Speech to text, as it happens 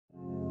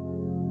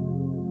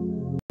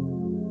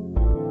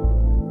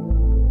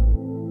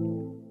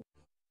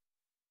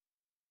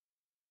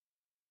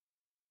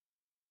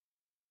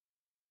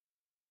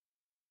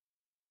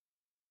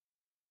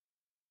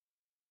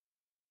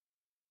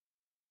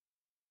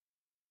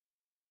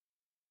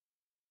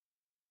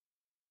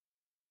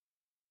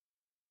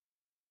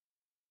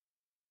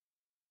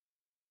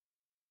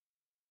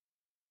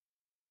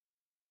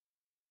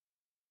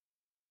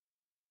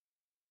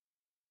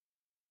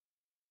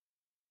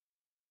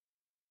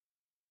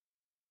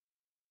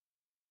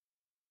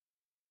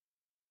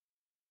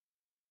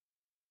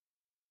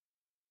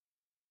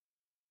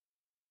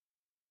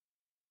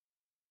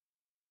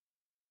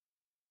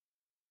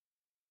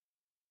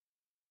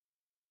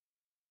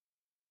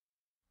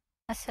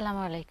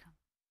Assalamu alaikum.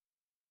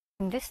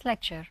 In this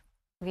lecture,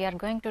 we are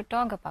going to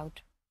talk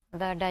about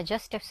the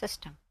digestive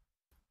system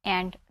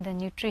and the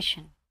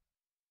nutrition.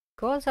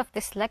 Goals of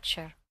this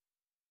lecture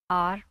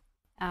are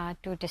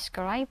to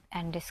describe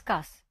and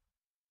discuss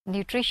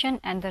nutrition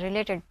and the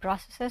related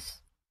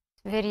processes,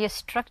 various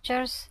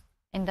structures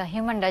in the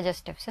human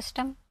digestive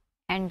system,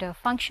 and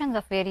functions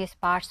of various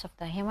parts of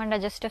the human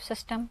digestive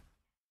system,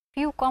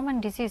 few common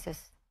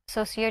diseases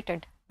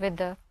associated with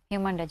the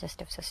human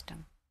digestive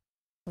system.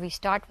 We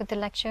start with the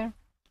lecture.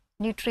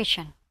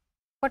 Nutrition.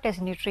 What is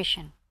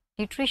nutrition?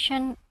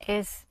 Nutrition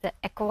is the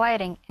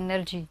acquiring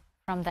energy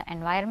from the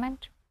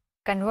environment,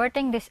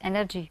 converting this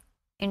energy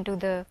into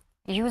the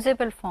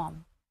usable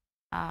form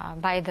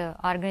by the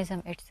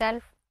organism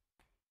itself,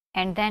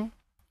 and then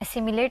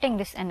assimilating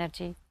this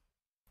energy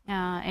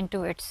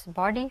into its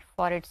body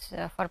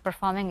for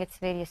performing its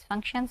various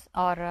functions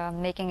or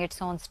making its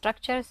own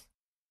structures,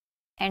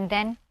 and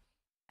then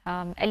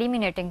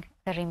eliminating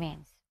the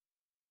remains.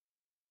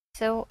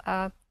 So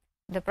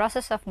the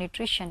process of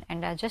nutrition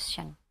and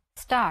digestion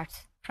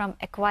starts from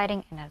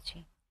acquiring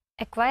energy.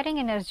 Acquiring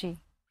energy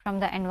from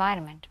the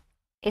environment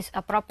is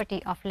a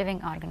property of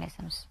living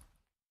organisms,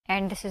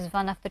 and this is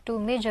one of the two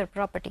major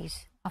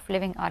properties of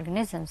living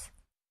organisms,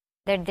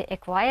 that they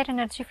acquire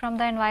energy from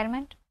the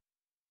environment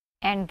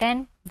and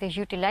then they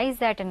utilize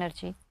that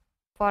energy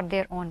for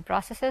their own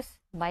processes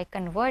by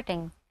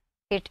converting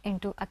it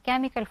into a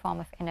chemical form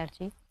of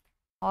energy,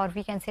 or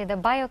we can say the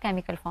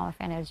biochemical form of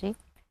energy,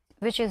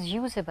 which is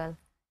usable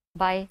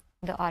by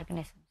the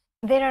organisms.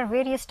 There are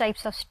various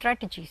types of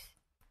strategies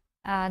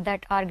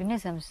that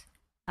organisms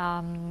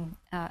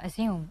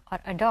assume or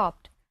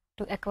adopt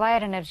to acquire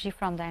energy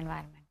from the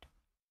environment.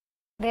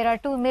 There are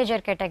two major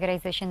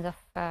categorizations of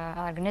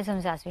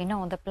organisms, as we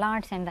know, the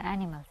plants and the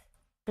animals.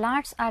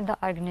 Plants are the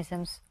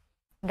organisms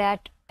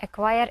that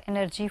acquire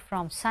energy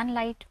from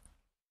sunlight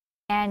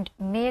and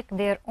make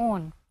their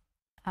own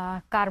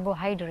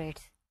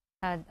carbohydrates,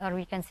 or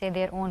we can say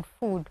their own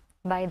food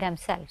by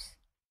themselves,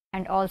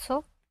 and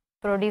also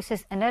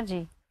produces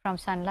energy from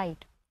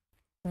sunlight.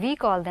 We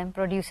call them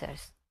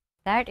producers.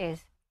 That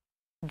is,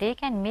 they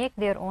can make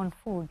their own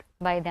food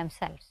by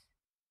themselves.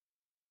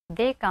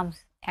 They come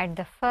at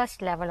the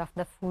first level of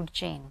the food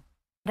chain.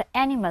 The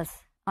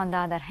animals, on the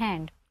other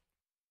hand,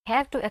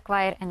 have to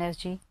acquire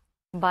energy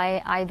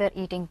by either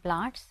eating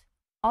plants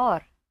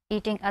or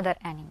eating other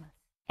animals.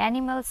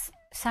 Animals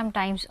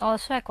sometimes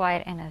also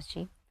acquire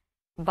energy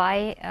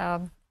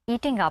by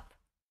eating up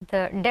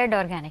the dead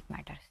organic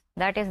matters,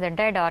 that is the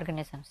dead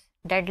organisms,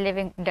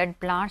 dead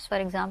plants, for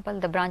example,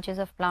 the branches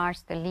of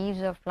plants, the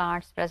leaves of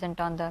plants present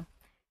on the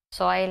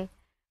soil,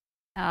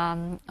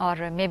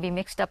 or maybe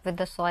mixed up with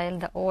the soil,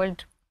 the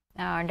old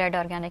dead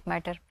organic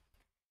matter.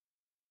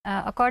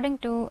 According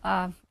to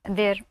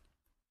their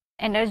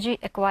energy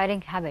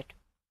acquiring habit,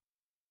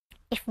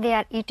 if they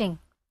are eating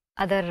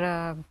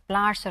other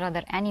plants or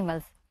other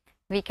animals,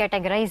 we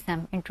categorize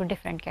them into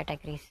different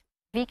categories.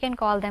 We can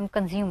call them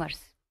consumers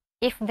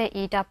if they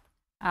eat up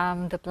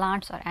the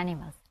plants or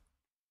animals.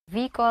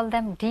 We call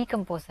them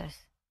decomposers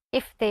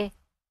if they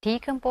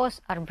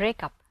decompose or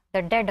break up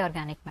the dead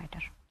organic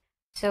matter.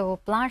 So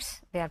plants,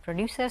 they are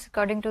producers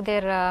according to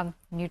their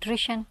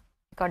nutrition,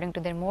 according to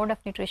their mode of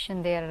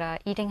nutrition, their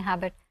eating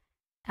habit,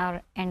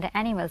 and the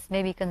animals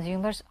may be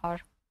consumers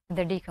or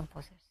the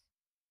decomposers.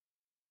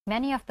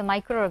 Many of the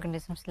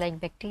microorganisms like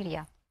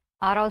bacteria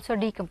are also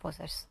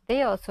decomposers.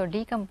 They also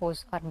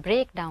decompose or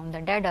break down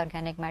the dead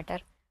organic matter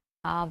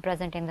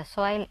present in the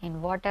soil,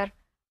 in water,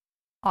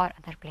 or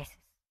other places.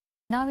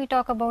 Now we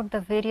talk about the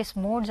various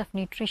modes of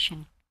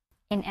nutrition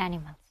in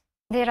animals.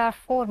 There are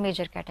four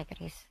major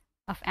categories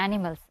of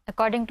animals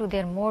according to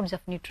their modes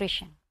of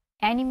nutrition.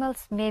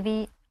 Animals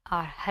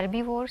are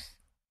herbivores,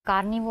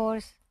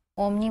 carnivores,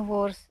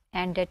 omnivores,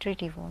 and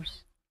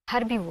detritivores.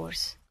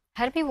 Herbivores.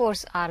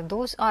 Herbivores are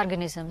those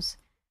organisms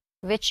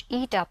which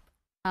eat up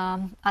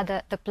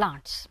the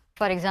plants.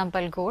 For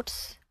example,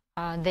 goats,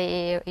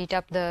 they eat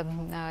up the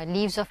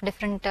leaves of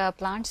different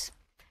plants.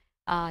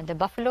 The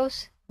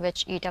buffaloes,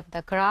 which eat up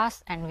the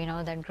grass, and we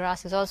know that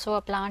grass is also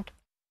a plant.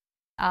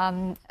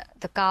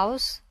 The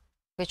cows,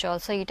 which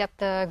also eat up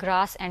the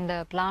grass and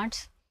the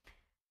plants.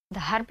 The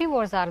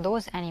herbivores are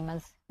those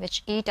animals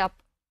which eat up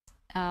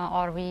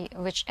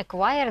which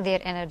acquire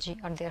their energy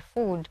or their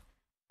food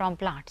from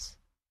plants.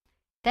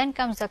 Then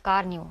comes the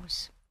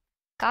carnivores.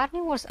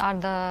 Carnivores are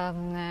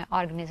the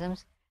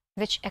organisms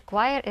which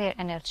acquire their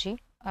energy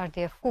or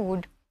their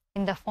food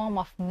in the form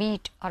of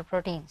meat or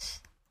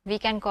proteins. We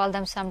can call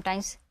them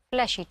sometimes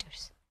flesh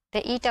eaters.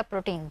 They eat up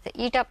proteins, they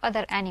eat up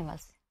other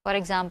animals. For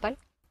example,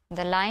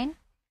 the lion,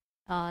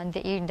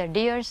 they eat the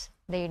deers,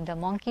 they eat the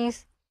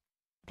monkeys,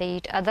 they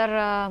eat other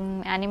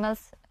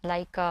animals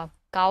like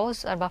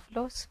cows or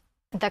buffaloes.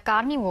 The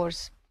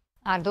carnivores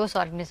are those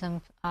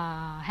organisms,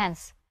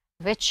 hence,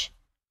 which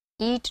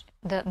eat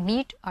the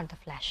meat or the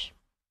flesh.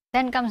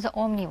 Then comes the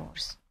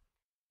omnivores.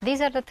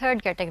 These are the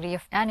third category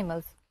of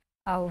animals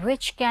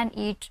which can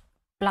eat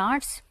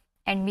plants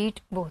and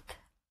meat both.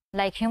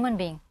 Like human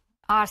being,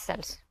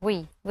 ourselves,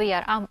 we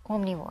are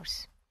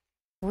omnivores.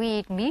 We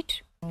eat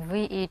meat,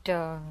 we eat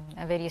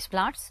various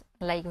plants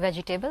like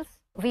vegetables.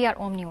 We are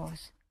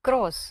omnivores.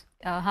 Crows,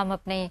 हम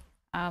अपने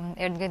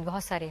इर्द गिर्द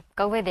बहुत सारे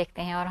कौवे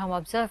देखते हैं और हम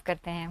ऑब्जर्व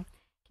करते हैं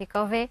कि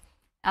कौवे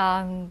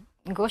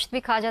गोश्त भी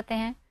खा जाते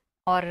हैं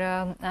और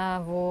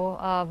वो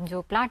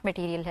जो प्लांट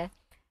मटेरियल है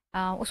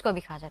उसको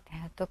भी खा जाते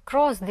हैं. तो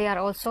crows, they are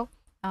also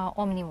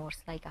omnivores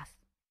like us.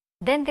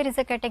 Then there is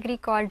a category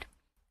called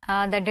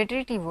the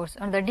detritivores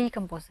or the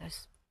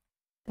decomposers.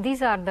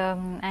 These are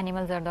the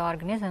animals or the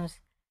organisms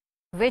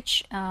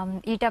which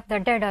eat up the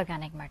dead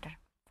organic matter.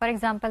 For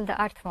example,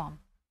 the earthworm.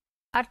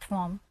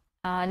 Earthworm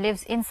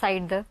lives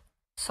inside the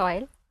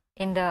soil,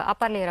 in the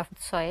upper layer of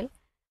the soil,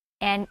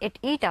 and it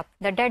eat up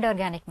the dead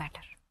organic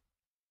matter.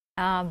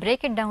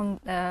 Break down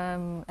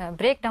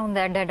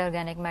that dead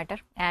organic matter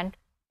and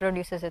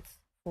produces its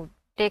food,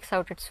 takes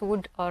out its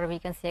food, or we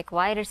can say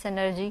acquire its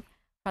energy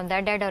from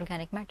that dead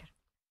organic matter.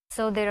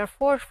 So there are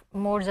 4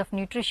 modes of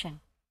nutrition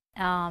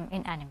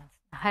in animals: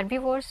 the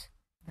herbivores,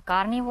 the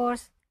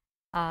carnivores,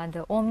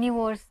 the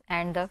omnivores,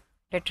 and the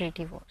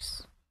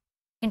detritivores.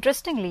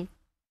 Interestingly,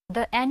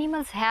 the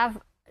animals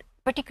have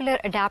particular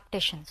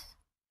adaptations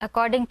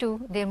according to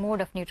their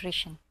mode of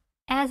nutrition.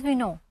 As we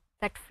know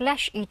that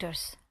flesh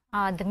eaters,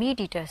 the meat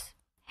eaters,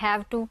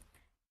 have to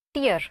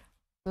tear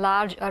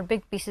large or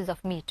big pieces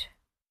of meat,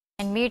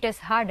 and meat is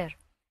harder.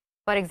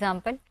 For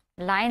example,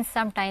 lions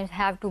sometimes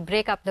have to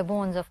break up the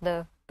bones of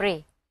the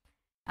prey.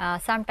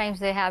 Sometimes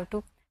they have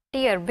to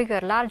tear bigger,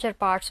 larger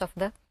parts of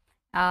the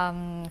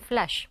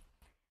flesh.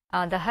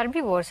 The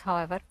herbivores,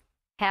 however,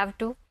 have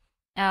to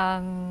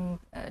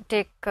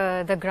take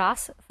the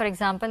grass. For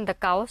example, the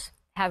cows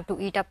have to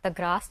eat up the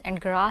grass, and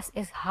grass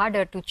is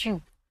harder to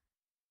chew.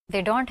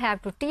 They don't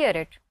have to tear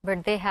it,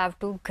 but they have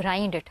to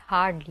grind it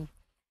hardly.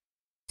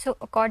 So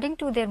according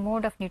to their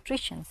mode of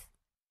nutrition,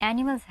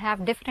 animals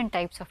have different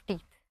types of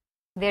teeth.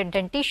 Their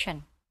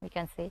dentition, we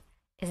can say,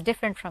 is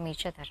different from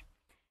each other.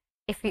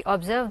 If we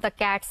observe the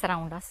cats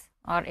around us,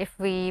 or if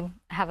we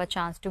have a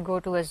chance to go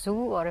to a zoo,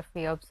 or if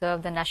we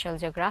observe the National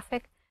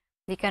Geographic,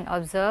 we can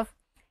observe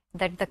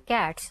that the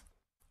cats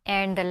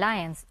and the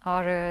lions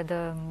or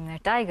the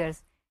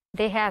tigers,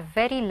 they have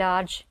very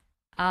large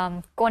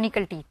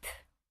conical teeth.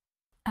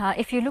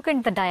 If you look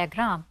at the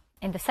diagram,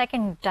 in the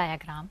second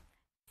diagram,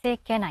 say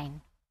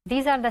canine,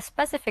 these are the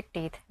specific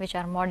teeth which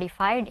are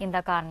modified in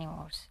the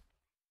carnivores.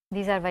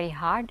 These are very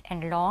hard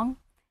and long.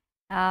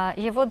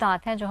 ये वो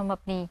दांत हैं जो हम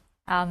अपनी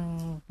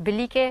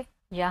बिल्ली के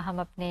या हम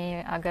अपने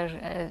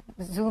अगर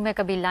जू में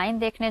कभी लाइन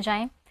देखने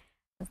जाएं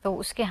तो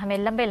उसके हमें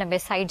लंबे लंबे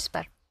साइड्स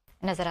पर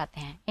नज़र आते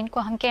हैं. इनको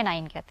हम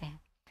कैनाइन कहते हैं.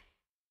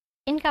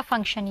 इनका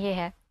फंक्शन ये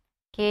है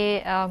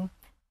कि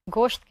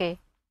गोश्त के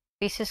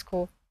पीसेस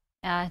को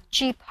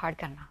चीप हार्ड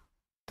करना,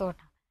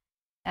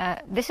 तोड़ना.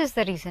 This is the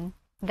reason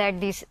that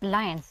these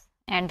lions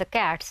and the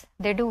cats,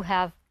 they do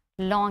have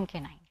long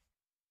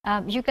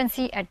canines. You can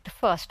see at the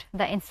first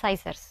the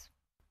incisors.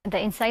 The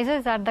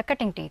incisors are the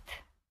cutting teeth.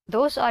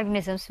 Those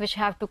organisms which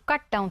have to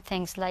cut down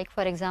things, like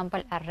for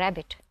example a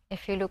rabbit.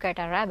 If you look at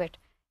a rabbit,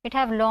 it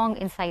have long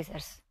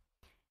incisors.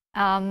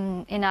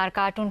 In our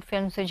cartoon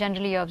films, we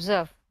generally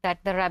observe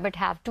that the rabbit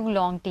have 2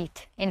 long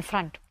teeth in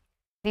front.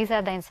 These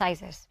are the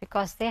incisors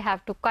because they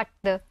have to cut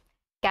the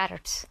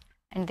carrots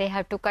and they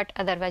have to cut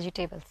other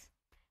vegetables.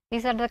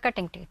 These are the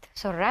cutting teeth.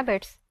 So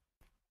rabbits,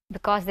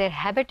 because their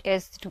habit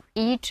is to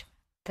eat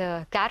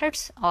the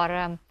carrots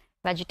or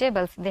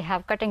vegetables, they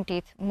have cutting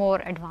teeth more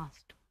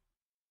advanced.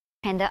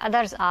 And the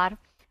others are,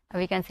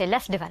 we can say,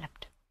 less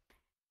developed.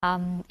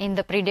 In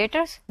the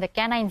predators, the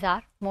canines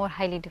are more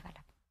highly developed.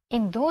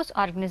 In those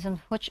organisms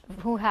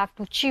who have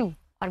to chew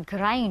or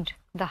grind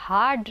the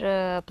hard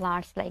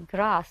plants like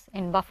grass,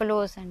 in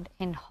buffaloes and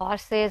in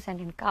horses and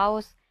in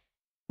cows,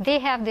 they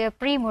have their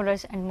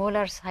premolars and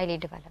molars highly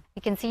developed.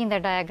 You can see in the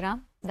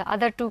diagram the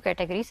other 2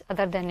 categories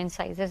other than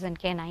incisors and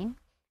canine,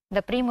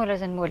 the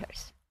premolars and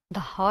molars. The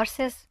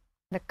horses,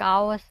 the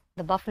cows,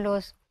 the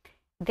buffaloes,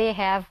 they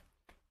have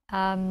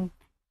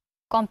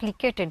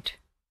complicated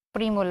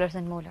premolars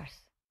and molars.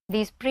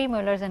 These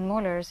premolars and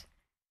molars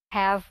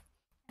have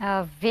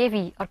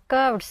wavy or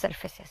curved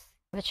surfaces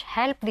which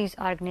help these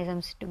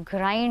organisms to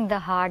grind the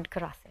hard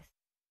grasses.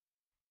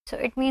 So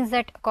it means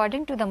that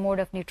according to the mode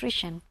of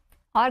nutrition,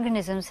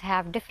 organisms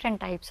have different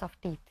types of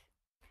teeth.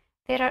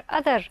 There are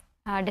other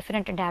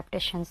different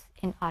adaptations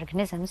in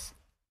organisms.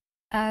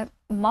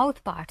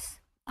 Mouth parts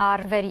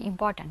are very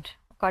important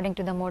according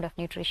to the mode of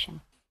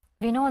nutrition.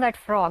 We know that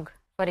frog,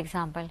 for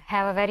example,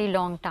 have a very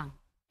long tongue,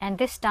 and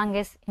this tongue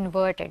is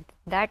inverted.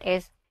 That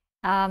is,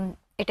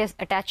 it is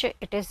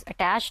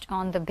attached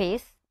on the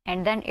base,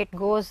 and then it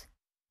goes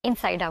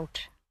inside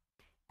out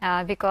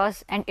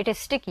and it is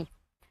sticky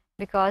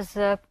because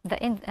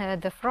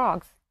the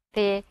frogs,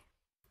 they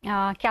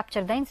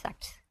capture the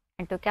insects,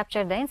 and to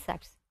capture the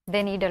insects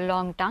they need a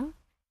long tongue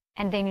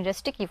and they need a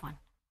sticky one.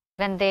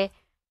 When they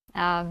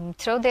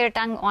throw their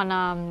tongue on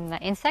an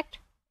insect,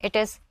 it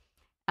is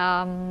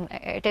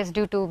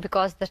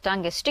because the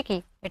tongue is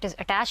sticky, it is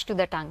attached to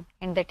the tongue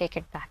and they take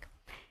it back.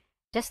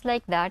 Just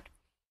like that,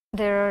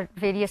 there are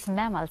various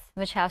mammals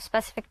which have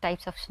specific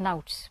types of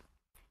snouts.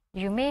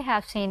 You may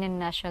have seen in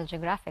National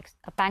Geographic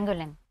a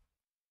pangolin.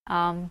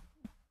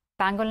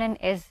 Pangolin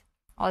is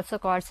also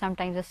called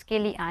sometimes a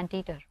scaly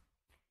anteater.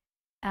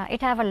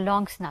 It have a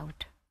long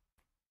snout.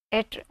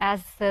 It,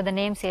 as the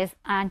name says,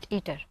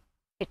 anteater.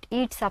 It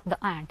eats up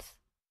the ants.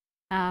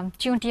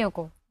 चींटियों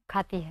को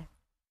खाती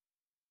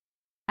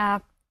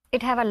है.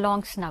 It have a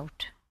long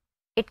snout.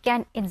 It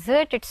can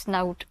insert its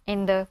snout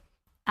in the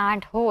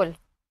ant hole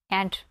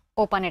and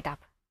open it up,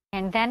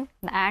 and then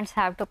the ants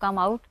have to come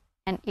out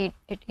and it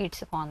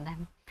eats upon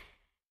them.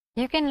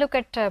 You can look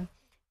at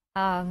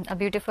a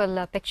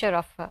beautiful picture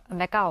of a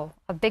macaw,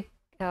 a big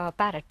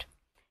parrot.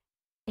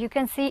 You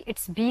can see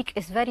its beak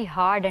is very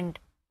hard and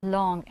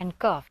long and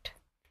curved,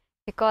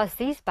 because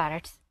these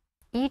parrots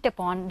eat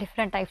upon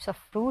different types of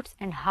fruits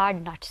and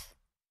hard nuts.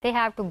 They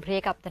have to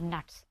break up the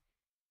nuts,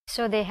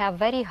 so they have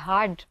very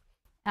hard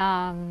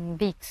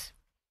beaks.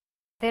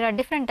 There are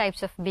different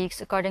types of beaks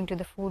according to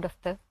the food of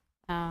the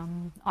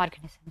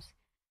organisms.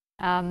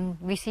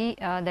 We see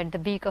that the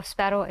beak of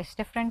sparrow is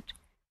different.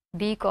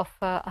 Beak of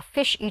a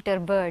fish eater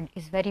bird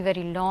is very,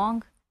 very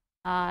long,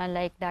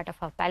 like that of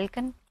a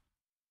falcon.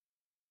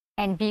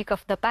 And beak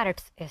of the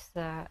parrots is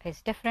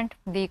different.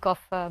 Beak of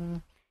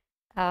some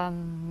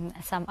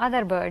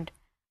other bird,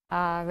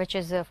 which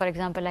is for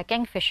example a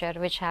kingfisher,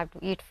 which have to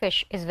eat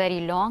fish, is very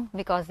long,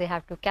 because they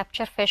have to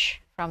capture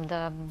fish from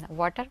the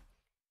water.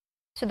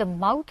 So the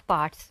mouth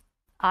parts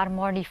are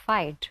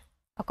modified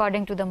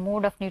according to the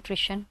mode of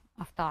nutrition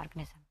of the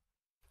organism.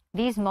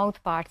 These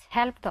mouth parts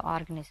help the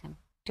organism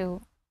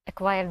to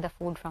acquire the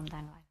food from the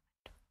environment.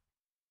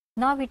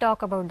 Now we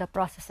talk about the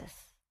processes.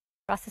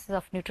 Processes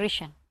of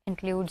nutrition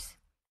includes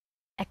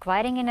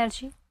acquiring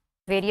energy,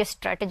 various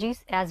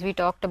strategies, as we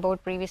talked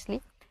about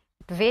previously,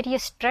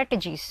 various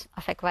strategies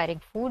of acquiring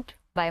food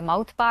by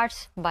mouth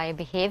parts, by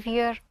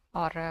behavior,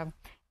 or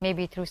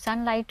maybe through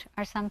sunlight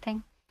or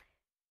something.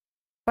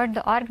 But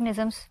the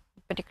organisms,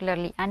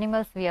 particularly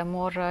animals, we are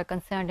more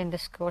concerned in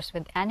this course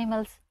with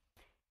animals,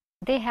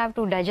 they have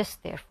to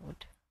digest their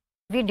food.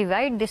 We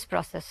divide this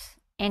process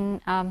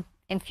in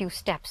few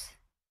steps.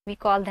 We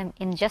call them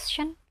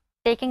ingestion,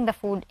 taking the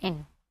food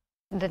in.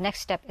 The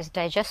next step is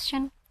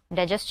digestion.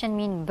 Digestion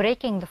means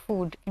breaking the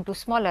food into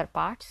smaller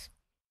parts.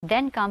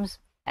 Then comes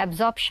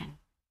absorption,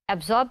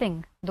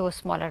 absorbing those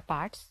smaller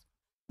parts.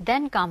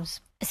 Then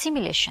comes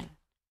assimilation,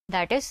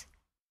 that is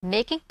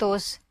making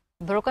those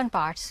broken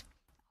parts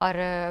or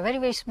very,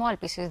 very small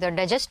pieces, the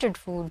digested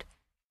food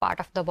part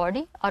of the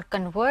body, or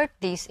convert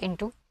these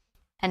into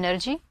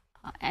energy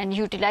and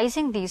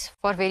utilizing these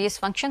for various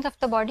functions of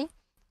the body,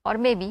 or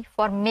maybe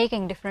for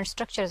making different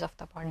structures of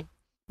the body.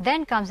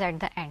 Then comes at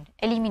the end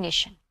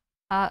elimination,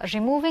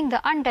 removing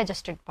the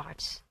undigested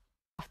parts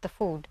of the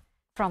food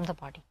from the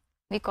body.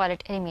 We call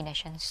it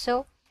elimination.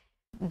 So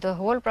the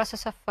whole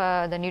process of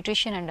the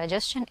nutrition and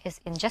digestion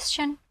is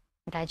ingestion,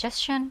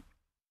 digestion,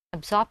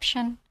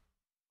 absorption,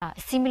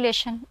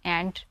 assimilation,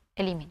 and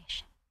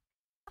elimination.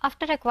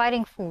 After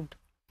acquiring food,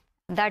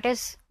 that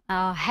is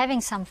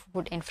having some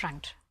food in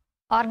front,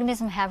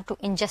 organism have to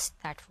ingest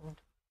that food,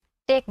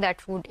 take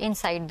that food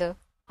inside the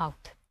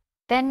mouth.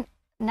 Then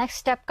next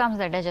step comes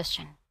the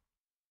digestion.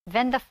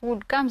 When the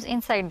food comes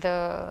inside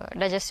the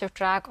digestive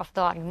tract of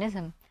the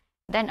organism,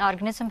 then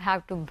organism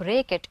have to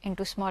break it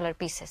into smaller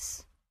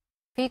pieces.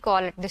 We call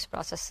it this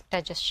process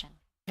digestion.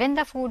 When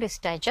the food is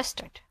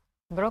digested,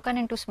 broken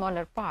into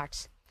smaller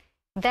parts,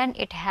 then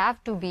it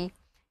have to be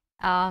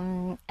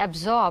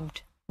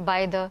absorbed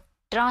by the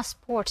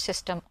transport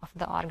system of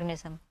the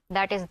organism,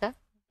 that is the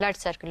blood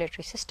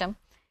circulatory system.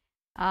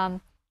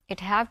 It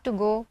have to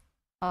go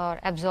or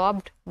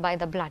absorbed by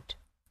the blood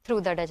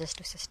through the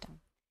digestive system.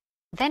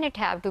 Then it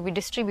have to be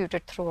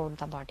distributed throughout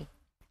the body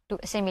to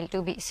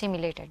be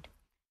assimilated.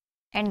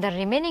 And the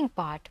remaining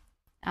part,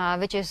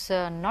 which is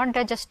not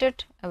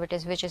digested,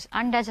 which is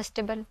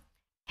undigestible,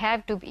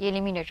 have to be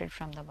eliminated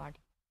from the body.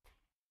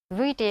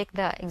 We take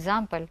the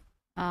example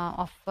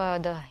of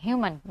the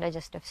human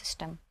digestive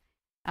system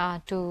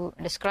to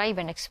describe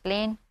and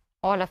explain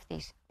all of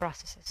these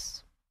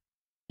processes.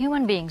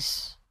 Human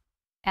beings,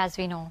 as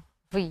we know,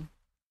 we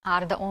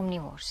are the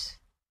omnivores.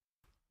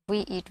 We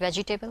eat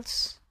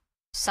vegetables.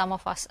 Some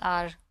of us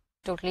are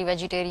totally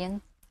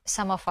vegetarian.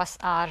 Some of us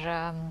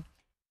are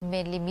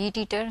mainly meat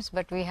eaters,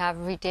 but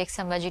we take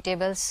some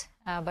vegetables.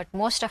 But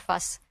most of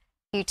us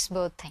eats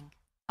both things,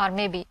 or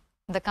maybe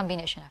the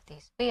combination of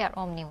these. We are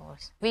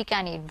omnivores. We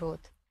can eat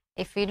both.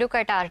 If we look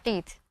at our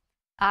teeth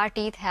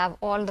have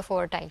all the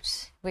 4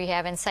 types. We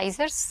have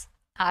incisors,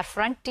 our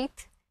front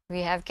teeth.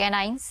 We have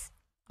canines,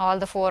 all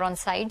the 4 on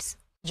sides.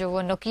 जो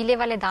वो नोकीले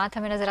वाले दांत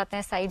हमें नजर आते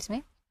हैं sides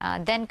में.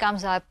 Then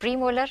comes our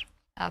premolars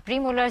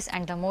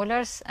and the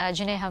molars,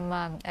 जिन्हें हम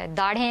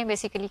दाढ़ें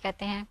basically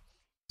कहते हैं.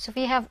 So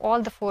we have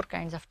all the 4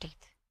 kinds of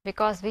teeth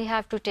because we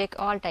have to take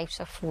all types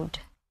of food.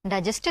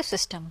 Digestive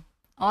system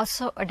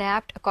also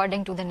adapt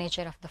according to the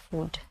nature of the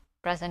food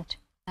present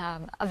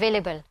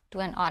available to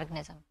an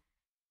organism.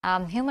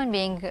 Human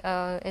being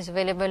is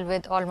available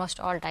with almost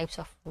all types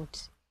of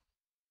foods.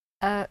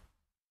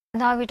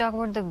 Now we talk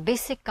about the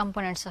basic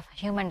components of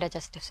human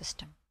digestive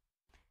system.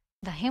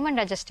 The human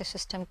digestive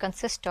system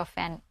consists of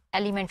an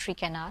alimentary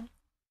canal,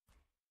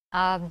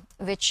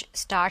 which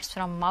starts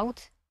from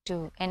mouth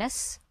to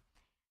anus.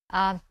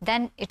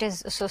 Then it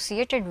is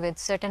associated with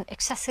certain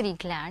accessory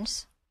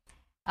glands,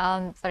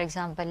 for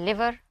example,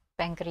 liver,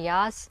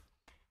 pancreas,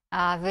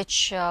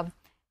 which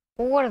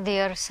pour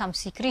their some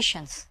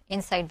secretions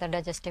inside the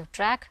digestive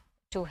tract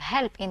to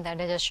help in the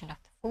digestion of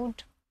the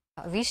food.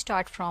 We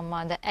start from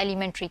the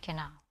alimentary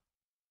canal.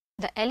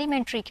 The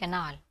alimentary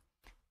canal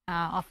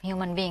of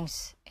human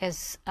beings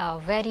is a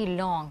very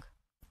long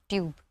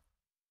tube,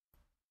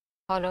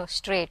 hollow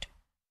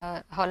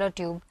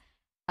tube,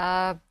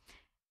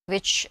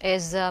 which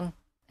is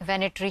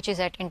when it reaches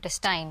at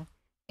intestine,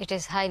 it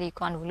is highly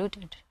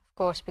convoluted, of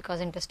course,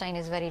 because intestine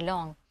is very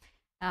long.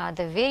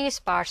 The various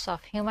parts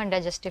of human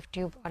digestive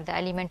tube or the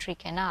alimentary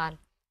canal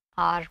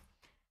are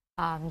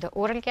the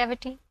oral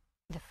cavity,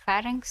 the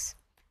pharynx,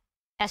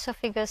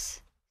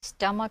 esophagus,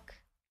 stomach,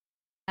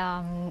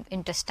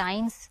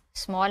 intestines,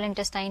 small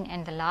intestine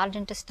and the large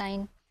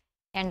intestine,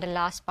 and the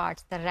last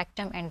parts, the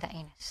rectum and the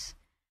anus.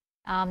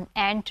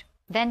 And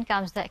then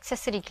comes the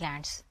accessory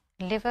glands,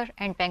 liver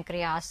and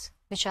pancreas,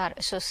 which are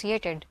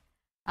associated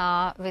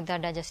with the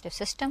digestive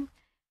system,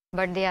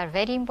 but they are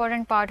very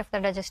important part of the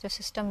digestive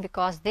system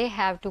because they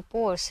have to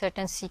pour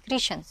certain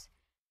secretions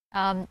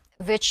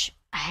which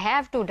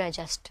have to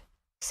digest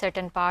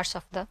certain parts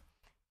of the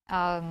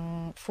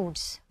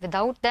foods.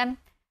 Without them,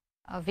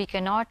 we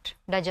cannot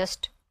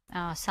digest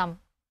some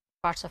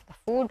parts of the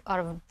food,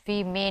 or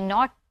we may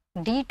not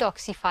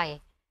detoxify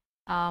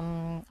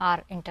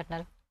our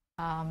internal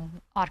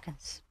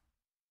organs.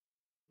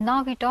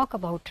 Now we talk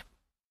about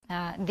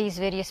these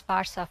various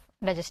parts of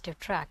digestive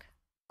tract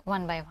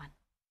one by one.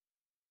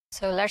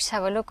 So let's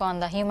have a look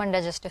on the human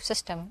digestive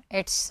system,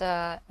 its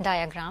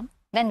diagram,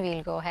 then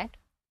we'll go ahead.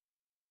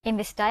 In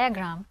this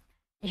diagram,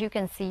 you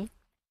can see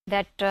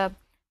that the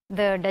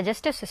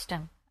digestive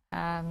system,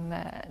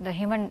 the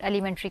human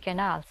alimentary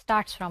canal,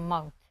 starts from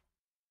mouth.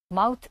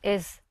 Mouth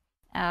is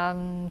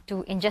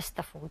to ingest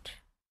the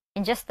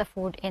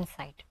food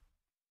inside.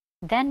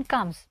 Then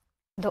comes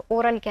the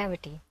oral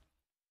cavity.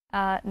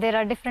 There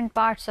are different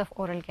parts of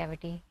oral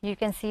cavity. You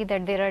can see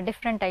that there are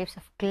different types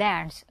of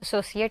glands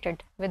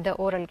associated with the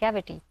oral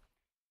cavity.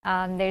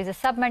 There is a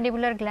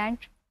submandibular gland,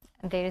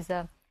 there is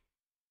a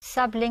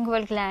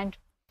sublingual gland,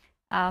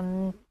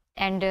 and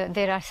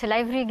there are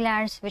salivary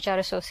glands which are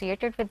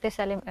associated with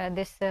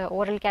this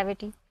oral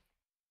cavity.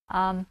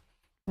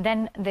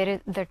 Then there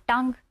is the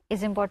tongue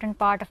is important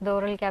part of the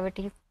oral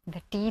cavity.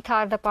 The teeth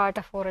are the part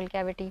of oral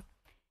cavity.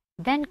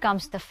 Then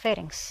comes the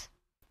pharynx,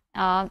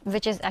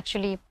 which is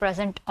actually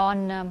present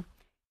on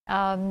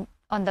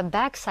the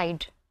back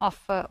side of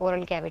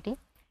oral cavity,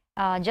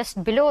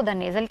 just below the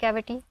nasal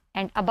cavity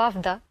and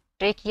above the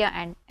trachea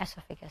and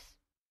esophagus.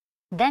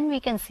 Then we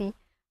can see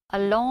a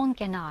long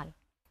canal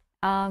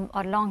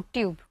or long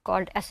tube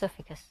called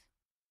esophagus.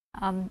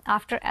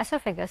 After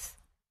esophagus,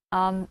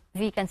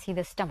 we can see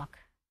the stomach.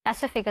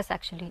 Esophagus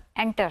actually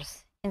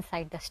enters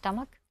inside the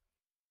stomach.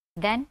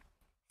 Then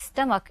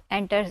stomach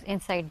enters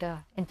inside the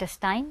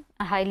intestine,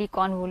 a highly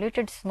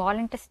convoluted small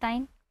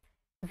intestine,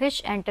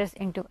 which enters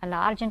into a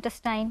large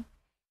intestine,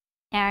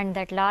 and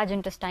that large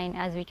intestine,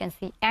 as we can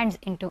see, ends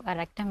into a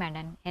rectum and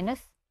an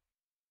anus.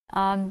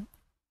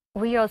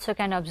 We also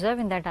can observe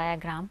in the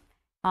diagram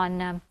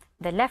on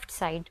the left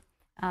side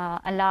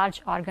a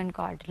large organ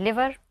called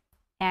liver,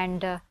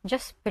 and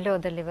just below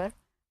the liver,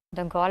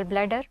 the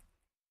gallbladder.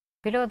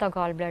 Below the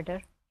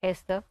gallbladder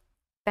is the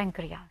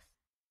pancreas.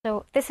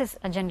 So this is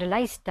a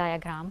generalized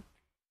diagram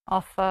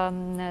of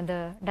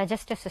the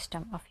digestive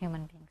system of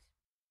human beings.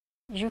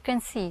 You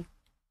can see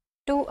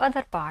two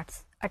other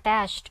parts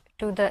attached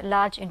to the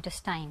large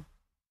intestine.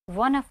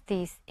 One of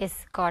these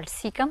is called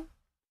cecum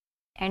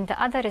and the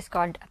other is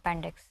called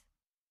appendix.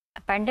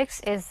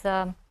 Appendix is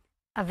a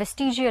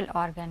vestigial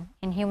organ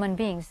in human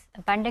beings.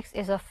 Appendix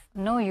is of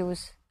no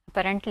use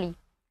apparently.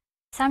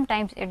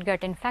 Sometimes it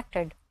gets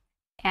infected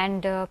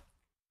and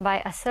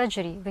by a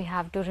surgery we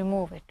have to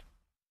remove it.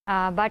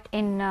 But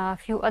in a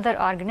few other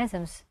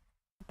organisms,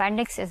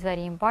 appendix is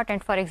very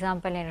important. For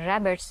example, in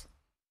rabbits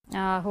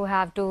who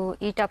have to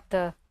eat up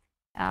the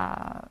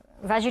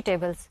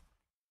vegetables,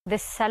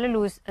 this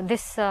cellulose,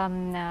 this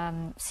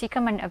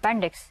cecum and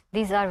appendix,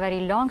 these are very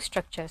long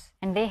structures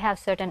and they have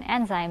certain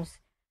enzymes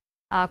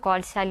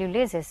called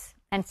cellulases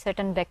and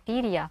certain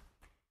bacteria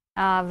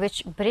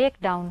which break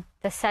down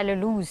the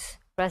cellulose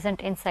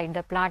present inside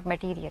the plant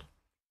material.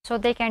 So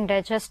they can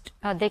digest,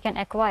 they can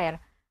acquire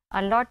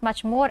a lot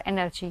much more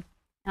energy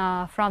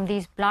from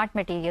these plant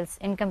materials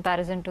in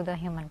comparison to the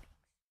human beings.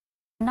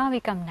 Now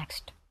we come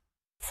next,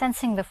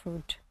 sensing the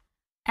food.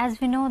 As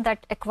we know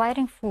that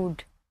acquiring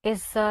food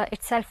is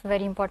itself a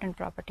very important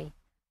property.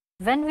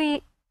 When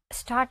we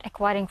start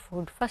acquiring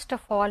food, first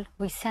of all,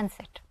 we sense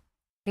it.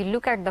 We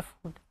look at the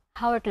food,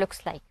 how it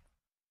looks like.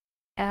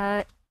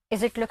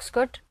 Is it looks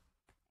good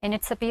in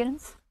its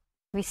appearance?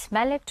 We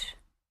smell it.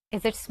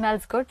 Is it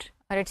smells good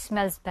or it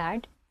smells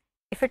bad?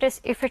 If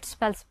it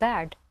smells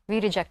bad, we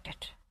reject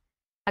it.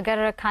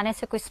 अगर खाने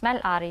से कोई smell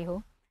आ रही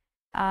हो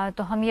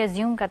तो हम ये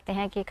assume करते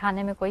हैं कि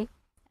खाने में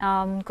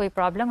कोई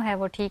प्रॉब्लम है,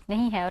 वो ठीक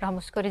नहीं है, और हम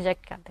उसको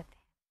रिजेक्ट कर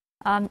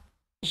देते हैं।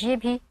 ये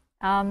भी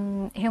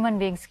ह्यूमन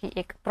बीइंग्स की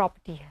एक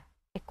प्रॉपर्टी है,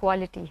 एक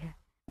क्वालिटी है।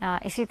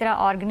 इसी तरह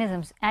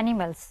ऑर्गेनिजम्स,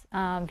 एनिमल्स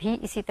भी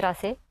इसी तरह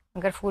से,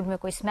 अगर फूड में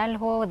कोई स्मेल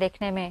हो,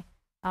 देखने में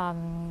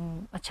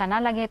अच्छा ना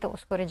लगे, तो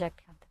उसको रिजेक्ट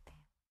कर देते हैं।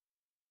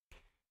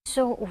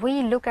 So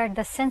we look at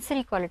the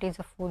sensory qualities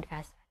of food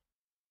as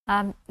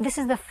well. This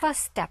is the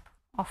first step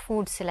of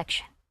food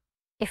selection.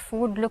 If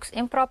food looks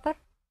improper,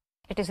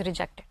 it is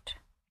rejected.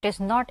 It is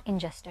not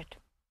ingested.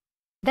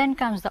 Then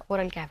comes the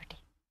oral cavity.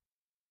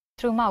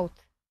 Through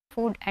mouth,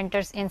 food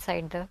enters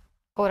inside the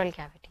oral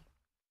cavity.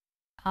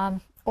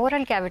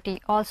 Oral cavity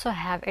also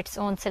have its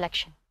own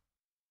selection.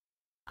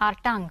 Our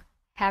tongue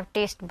have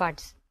taste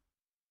buds.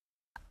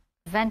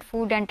 When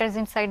food enters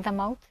inside the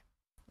mouth,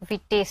 we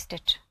taste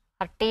it.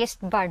 Our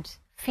taste buds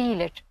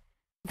feel it,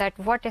 that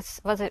what is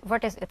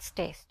its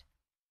taste.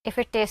 If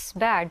it tastes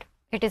bad,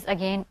 it is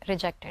again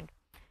rejected.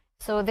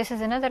 So this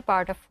is another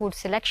part of food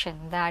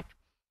selection, that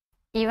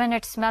even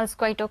it smells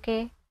quite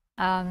okay,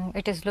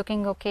 it is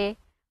looking okay,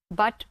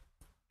 but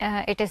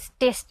its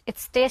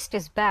taste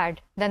is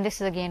bad, then this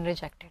is again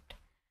rejected.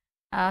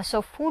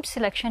 So food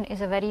selection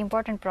is a very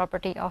important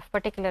property of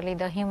particularly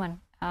the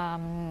human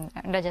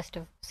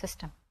digestive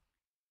system.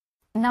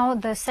 Now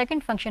the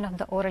second function of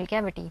the oral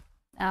cavity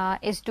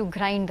is to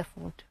grind the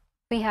food.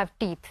 We have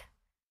teeth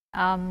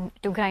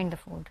to grind the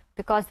food,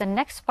 because the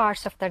next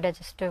parts of the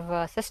digestive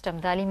system,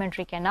 the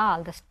alimentary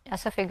canal, the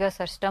esophagus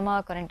or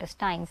stomach or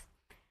intestines,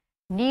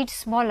 need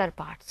smaller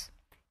parts,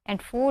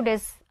 and food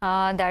is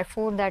that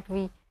food that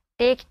we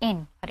take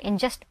in or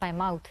ingest by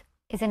mouth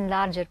is in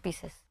larger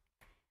pieces.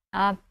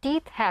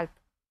 Teeth help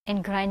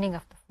in grinding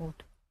of the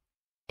food.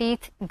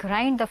 Teeth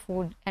grind the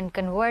food and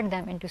convert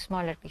them into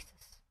smaller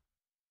pieces.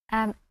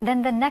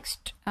 Then the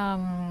next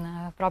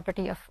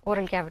property of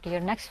oral cavity, or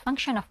next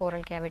function of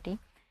oral cavity,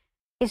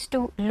 is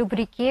to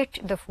lubricate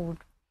the food.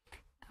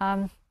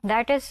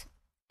 That is,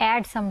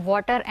 add some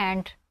water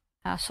and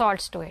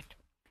salts to it.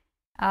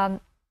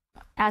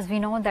 As we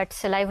know that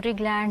salivary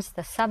glands,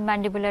 the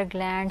submandibular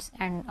glands,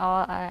 and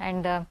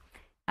the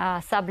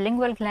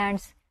sublingual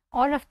glands,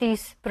 all of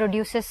these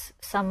produces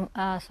some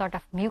sort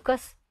of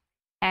mucus,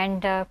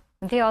 and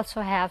they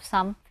also have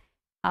some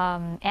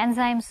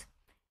enzymes.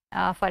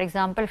 For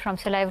example, from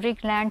salivary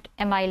gland,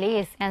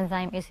 amylase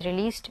enzyme is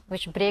released,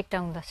 which break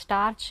down the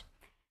starch.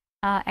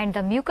 And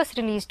the mucus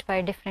released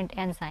by different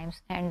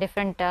enzymes and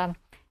different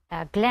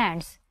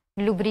glands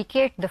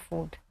lubricate the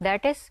food,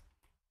 that is,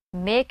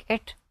 make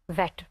it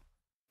wet,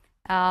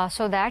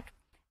 so that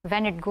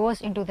when it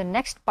goes into the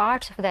next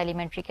parts of the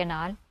alimentary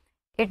canal,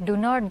 it do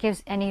not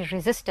gives any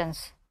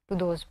resistance to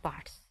those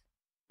parts.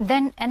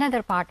 Then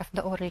another part of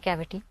the oral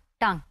cavity,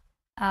 tongue.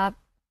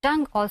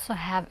 Tongue also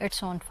have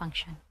its own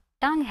function.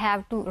 Tongue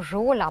have to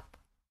roll up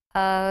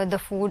the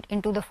food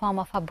into the form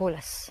of a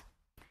bolus.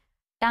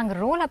 Tongue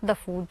roll up the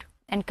food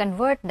and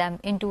convert them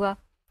into a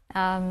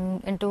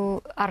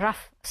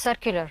rough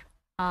circular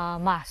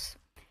mass,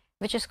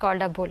 which is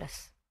called a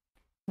bolus.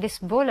 This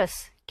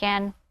bolus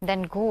can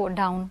then go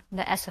down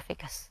the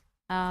esophagus,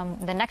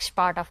 the next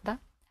part of the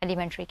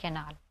alimentary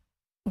canal.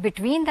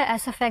 Between the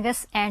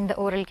esophagus and the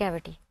oral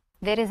cavity,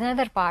 there is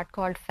another part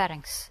called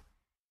pharynx,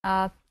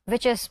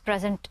 which is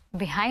present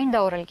behind the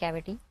oral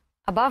cavity,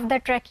 above the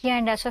trachea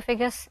and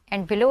esophagus,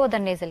 and below the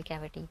nasal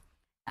cavity.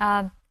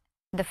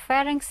 The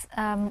pharynx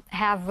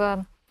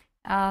have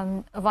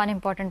one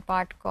important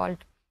part called,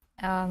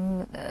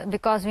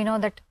 because we know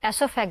that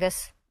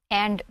esophagus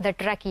and the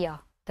trachea,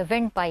 the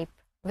windpipe,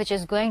 which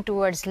is going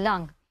towards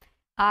lung,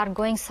 are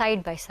going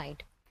side by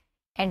side.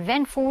 And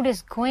when food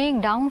is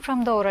going down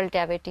from the oral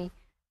cavity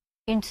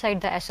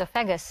inside the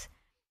esophagus,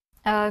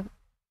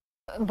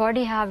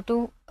 body have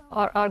to,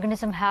 or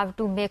organism have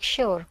to make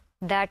sure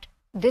that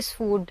this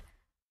food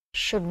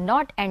should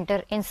not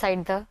enter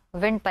inside the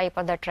windpipe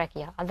or the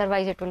trachea,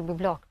 otherwise it will be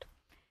blocked.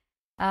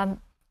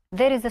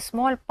 There is a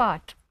small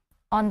part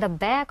on the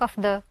back of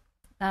the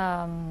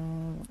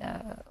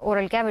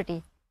oral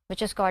cavity,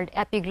 which is called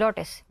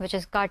epiglottis, which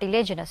is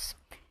cartilaginous.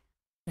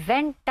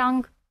 When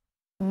tongue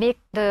make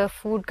the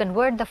food,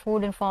 convert the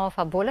food in form of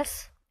a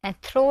bolus and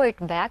throw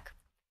it back,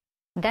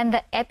 then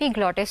the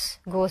epiglottis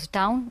goes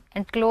down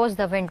and close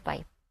the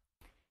windpipe.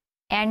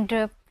 And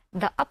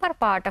the upper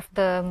part of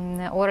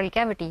the oral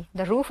cavity,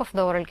 the roof of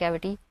the oral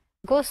cavity,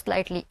 goes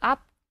slightly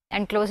up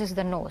and closes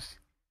the nose,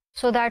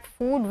 so that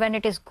food, when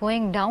it is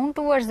going down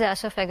towards the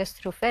esophagus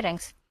through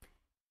pharynx,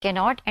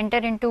 cannot enter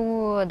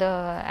into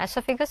the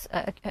esophagus,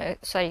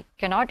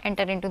 cannot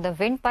enter into the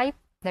windpipe,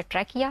 the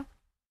trachea,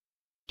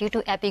 due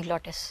to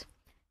epiglottis,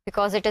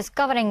 because it is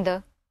covering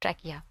the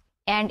trachea.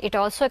 And it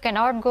also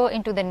cannot go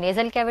into the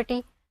nasal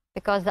cavity,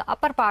 because the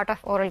upper part of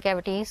oral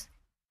cavity is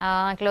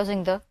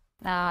closing the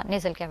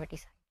nasal cavity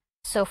side.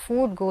 So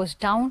food goes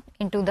down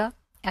into the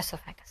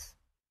esophagus.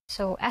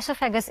 So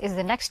esophagus is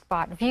the next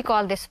part. We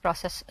call this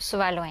process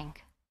swallowing.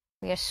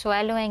 We are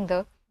swallowing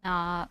the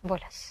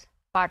bolus,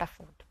 part of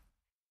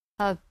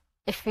food.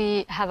 If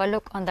we have a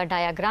look on the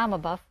diagram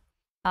above,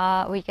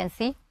 we can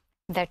see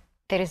that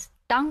there is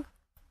tongue.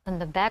 On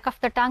the back of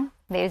the tongue,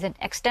 there is an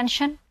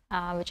extension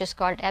which is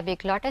called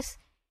epiglottis,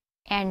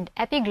 and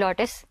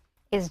epiglottis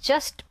is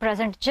just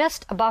present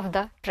just above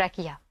the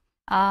trachea.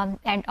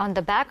 And on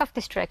the back of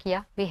this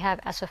trachea, we have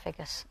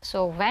esophagus.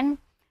 So when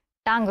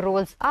tongue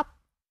rolls up,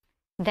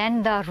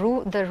 then the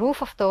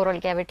roof of the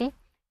oral cavity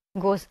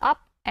goes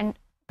up and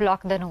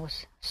block the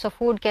nose. So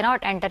food cannot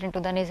enter into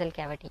the nasal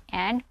cavity.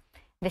 And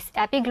this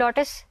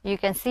epiglottis, you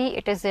can see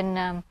it is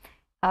in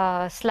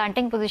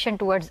slanting position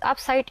towards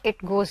upside. It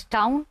goes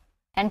down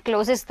and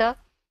closes the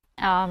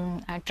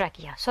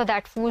trachea, so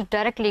that food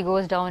directly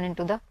goes down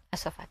into the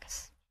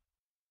esophagus.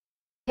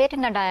 Here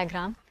in the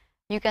diagram,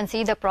 you can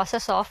see the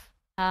process of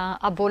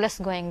a bolus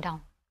going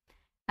down.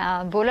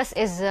 Bolus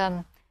is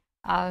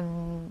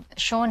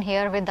shown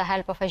here with the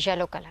help of a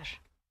yellow color.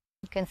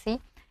 You can see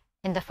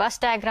in the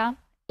first diagram,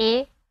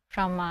 A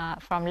from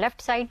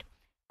left side,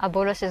 a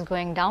bolus is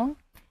going down.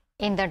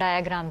 In the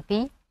diagram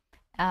B,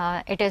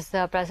 it is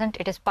present,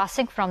 it is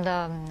passing from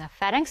the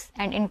pharynx,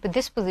 and into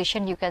this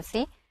position you can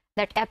see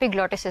that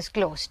epiglottis is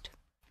closed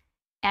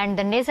and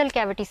the nasal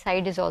cavity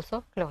side is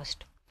also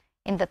closed.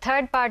 In the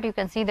third part, you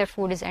can see that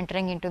food is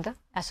entering into the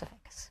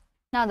esophagus.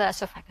 Now the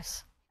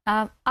esophagus.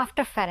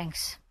 After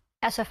pharynx,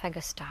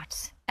 esophagus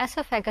starts.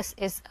 Esophagus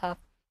is a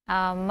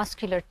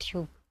muscular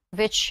tube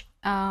which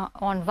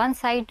on one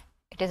side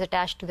it is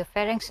attached to the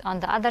pharynx, on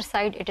the other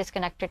side it is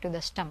connected to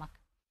the stomach.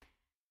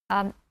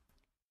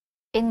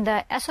 In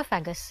the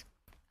esophagus,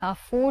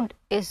 food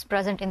is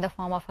present in the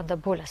form of the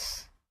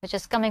bolus, which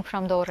is coming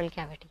from the oral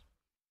cavity.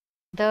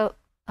 The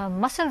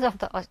muscles of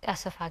the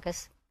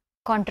esophagus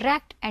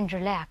contract and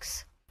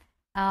relax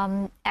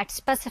at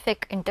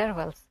specific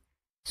intervals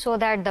so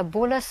that the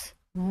bolus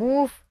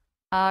move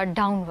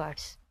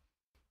downwards,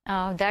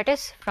 that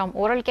is from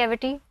oral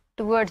cavity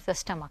towards the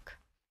stomach.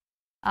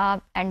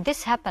 And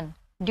this happens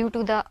due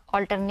to the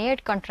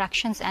alternate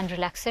contractions and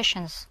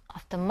relaxations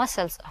of the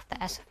muscles of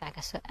the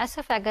esophagus. So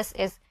esophagus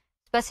is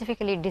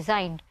specifically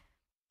designed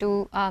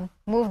to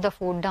move the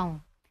food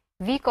down.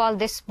 We call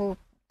this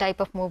type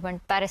of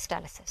movement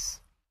peristalsis.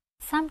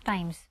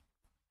 Sometimes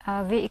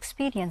we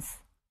experience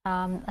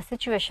a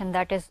situation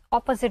that is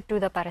opposite to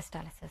the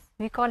peristalsis.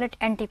 We call it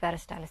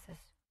anti-peristalsis.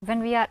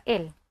 When we are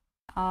ill,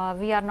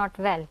 we are not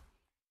well,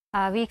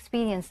 we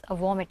experience a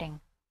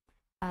vomiting.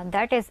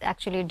 That is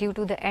actually due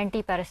to the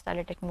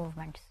anti-peristaltic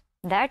movements.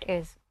 That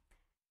is,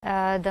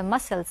 the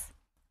muscles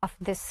of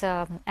this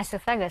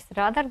esophagus,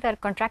 rather than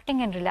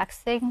contracting and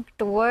relaxing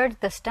towards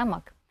the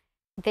stomach,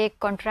 they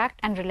contract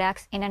and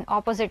relax in an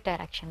opposite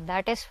direction,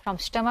 that is from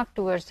stomach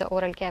towards the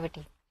oral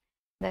cavity.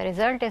 The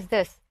result is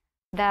this,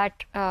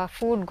 that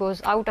food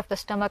goes out of the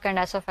stomach and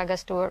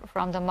esophagus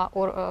from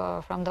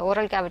the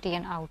oral cavity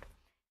and out.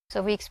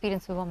 So we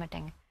experience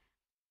vomiting.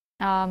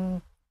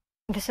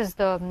 This is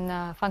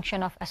the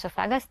function of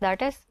esophagus,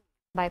 that is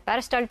by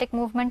peristaltic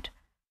movement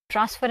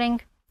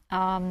transferring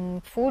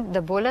food,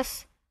 the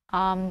bolus,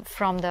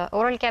 from the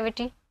oral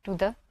cavity to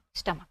the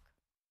stomach.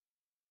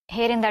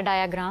 Here in the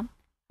diagram,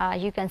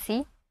 you can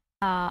see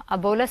a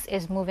bolus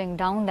is moving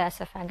down the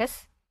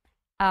esophagus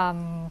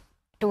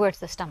towards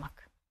the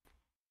stomach.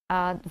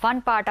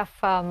 One part of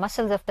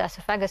muscles of the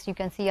esophagus you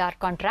can see are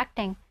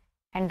contracting,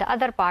 and the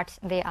other parts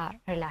they are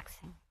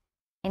relaxing.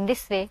 In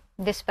this way,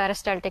 these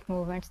peristaltic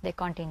movements they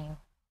continue.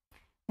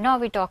 Now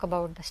we talk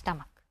about the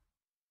stomach.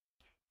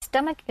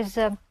 Stomach is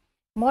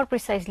more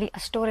precisely a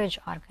storage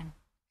organ.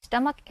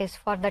 Stomach is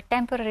for the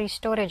temporary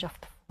storage of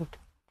the food.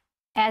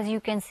 As you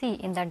can see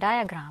in the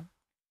diagram,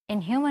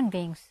 in human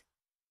beings,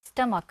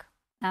 stomach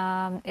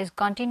is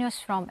continuous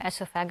from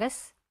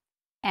esophagus,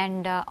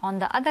 and on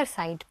the other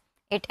side,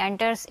 it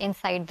enters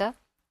inside the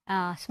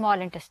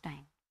small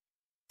intestine.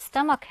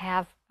 Stomach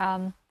have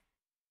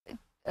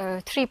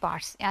three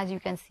parts, as you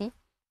can see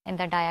in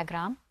the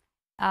diagram.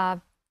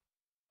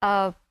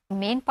 A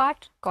main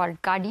part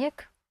called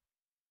cardiac,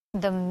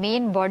 the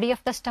main body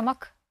of the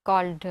stomach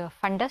called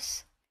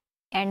fundus,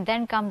 and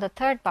then come the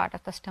third part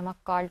of the stomach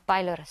called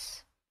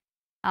pylorus.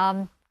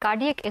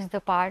 Cardiac is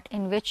the part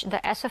in which the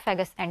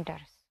esophagus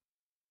enters.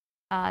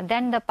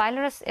 Then the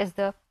pylorus is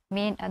the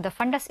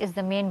fundus is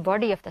the main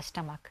body of the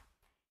stomach,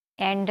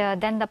 and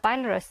then the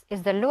pylorus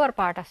is the lower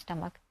part of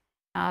stomach,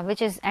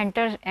 which is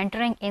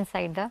entering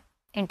inside the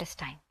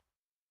intestine.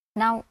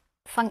 Now,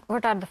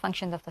 what are the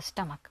functions of the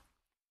stomach?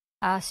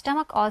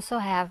 Stomach also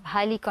have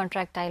highly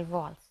contractile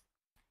walls.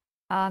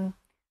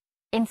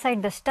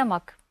 Inside the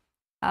stomach,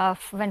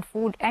 when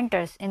food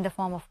enters in the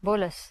form of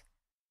bolus,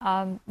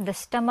 the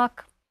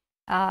stomach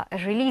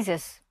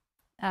releases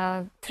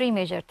three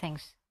major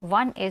things.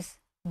 One is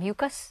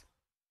mucus,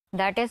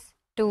 that is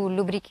to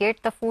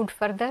lubricate the food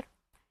further.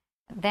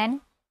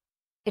 Then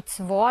its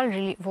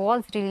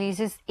walls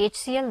releases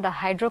HCl, the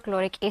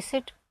hydrochloric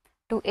acid,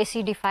 to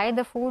acidify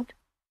the food,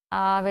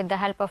 with the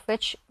help of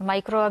which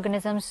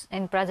microorganisms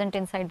present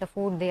inside the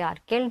food they are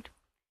killed,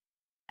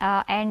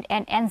 and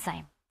an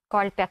enzyme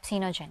called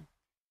pepsinogen.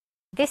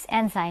 This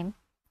enzyme,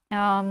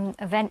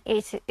 when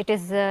it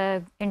is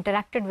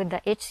interacted with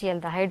the HCl,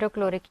 the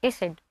hydrochloric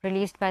acid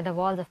released by the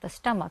walls of the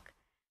stomach,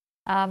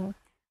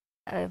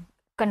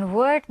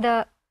 convert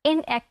the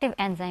inactive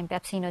enzyme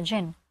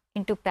pepsinogen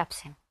into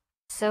pepsin.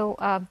 So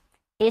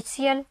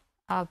HCl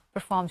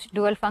performs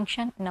dual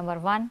function. Number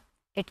one,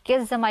 it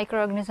kills the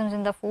microorganisms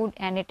in the food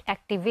and it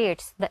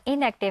activates the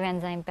inactive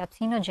enzyme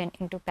pepsinogen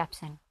into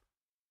pepsin.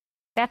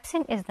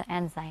 Pepsin is the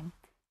enzyme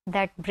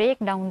that break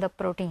down the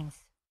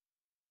proteins.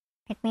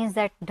 It means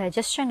that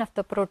digestion of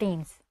the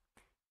proteins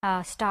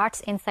starts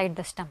inside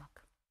the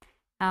stomach.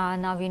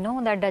 Now we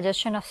know that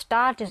digestion of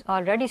starch is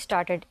already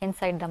started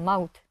inside the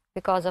mouth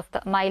because of the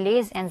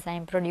amylase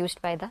enzyme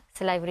produced by the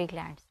salivary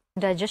glands.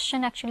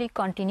 Digestion actually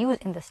continues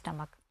in the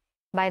stomach.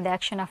 By the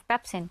action of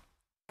pepsin,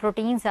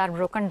 proteins are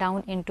broken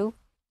down into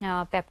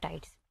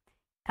peptides.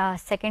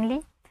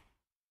 Secondly,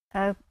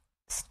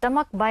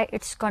 stomach by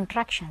its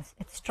contractions,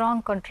 its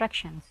strong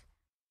contractions,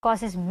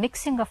 causes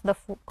mixing of the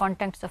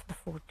contents of the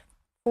food.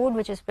 Food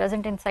which is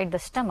present inside the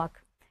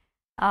stomach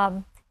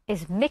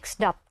is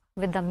mixed up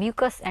with the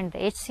mucus and the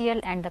HCl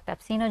and the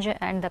pepsinogen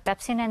and the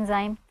pepsin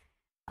enzyme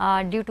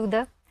due to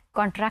the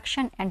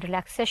contraction and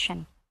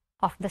relaxation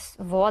of the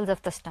walls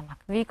of the stomach.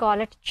 We call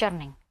it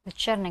churning, the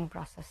churning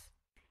process.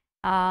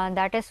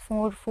 That is,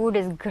 food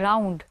is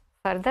ground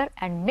further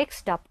and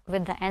mixed up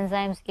with the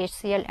enzymes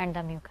HCl and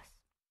the mucus.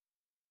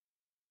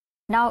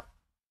 Now,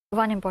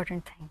 one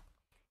important thing.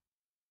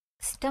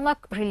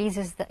 Stomach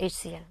releases the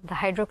HCl, the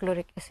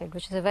hydrochloric acid,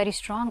 which is a very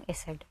strong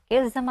acid,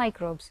 kills the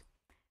microbes,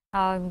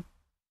 help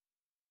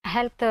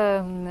the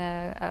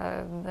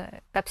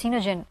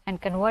pepsinogen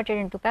and convert it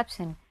into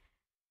pepsin.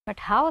 But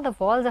how the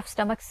walls of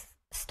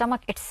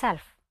stomach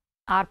itself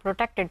are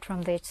protected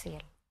from the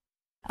HCl?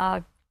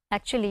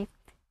 Actually,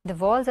 the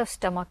walls of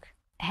stomach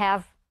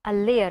have a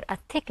layer, a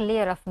thick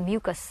layer of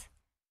mucus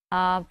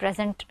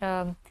present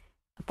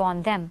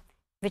upon them,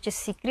 which is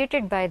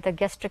secreted by the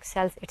gastric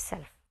cells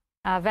itself.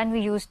 When we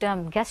use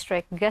term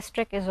gastric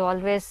is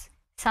always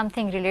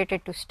something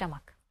related to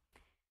stomach.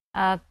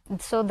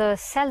 So the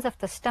cells of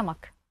the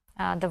stomach,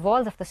 the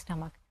walls of the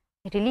stomach,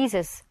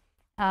 releases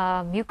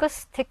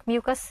mucus, thick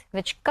mucus,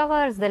 which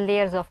covers the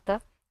layers of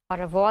the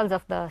walls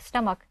of the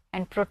stomach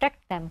and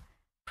protect them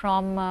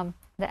from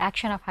the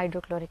action of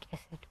hydrochloric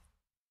acid.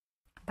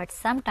 But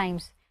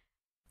sometimes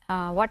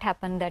what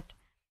happens that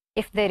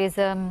if there is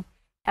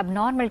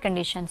abnormal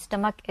condition,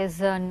 stomach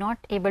is not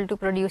able to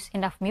produce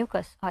enough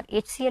mucus, or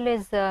HCl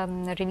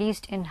is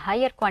released in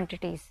higher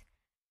quantities,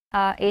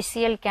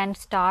 HCl can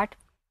start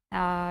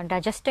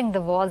digesting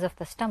the walls of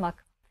the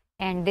stomach,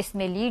 and this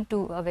may lead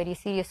to a very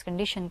serious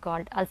condition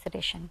called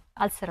ulceration,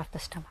 ulcer of the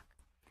stomach.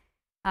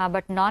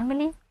 But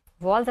normally,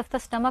 walls of the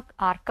stomach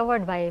are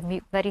covered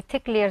by very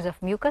thick layers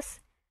of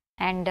mucus,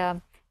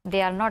 and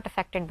they are not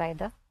affected by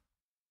the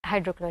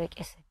hydrochloric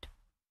acid.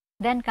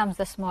 Then comes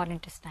the small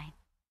intestine.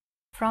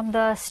 From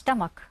the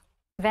stomach,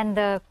 when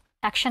the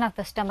action of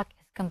the stomach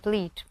is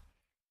complete,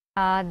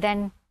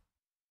 then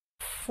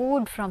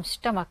food from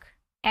stomach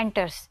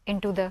enters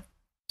into the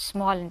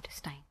small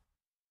intestine.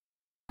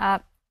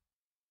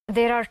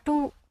 There are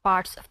two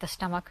parts of the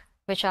stomach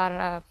which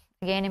are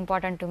again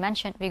important to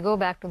mention. We go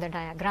back to the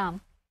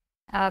diagram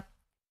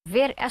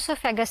where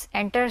esophagus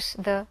enters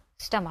the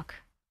stomach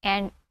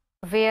and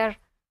where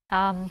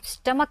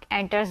stomach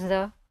enters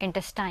the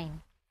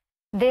intestine.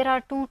 There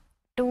are two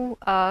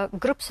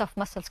groups of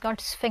muscles called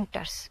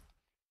sphincters,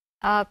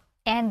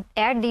 and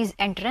at these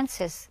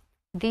entrances,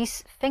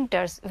 these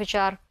sphincters, which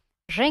are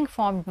ring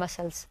formed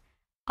muscles,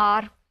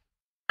 are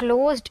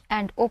closed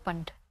and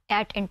opened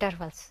at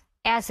intervals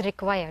as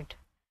required.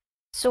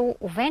 So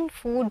when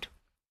food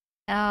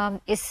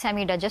is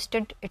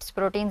semi-digested, its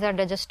proteins are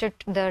digested,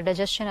 the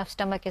digestion of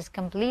stomach is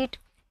complete,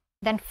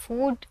 then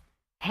food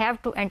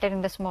have to enter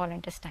in the small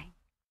intestine.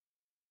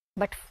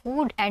 But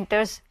food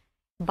enters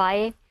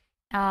by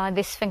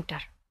this sphincter,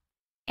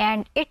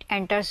 and it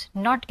enters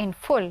not in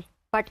full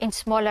but in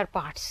smaller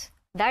parts.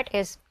 That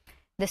is,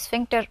 the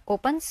sphincter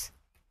opens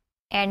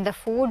and the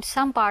food,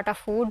 some part of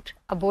food,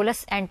 a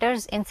bolus,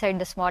 enters inside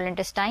the small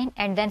intestine,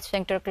 and then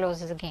sphincter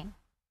closes again.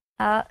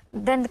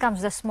 Then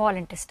comes the small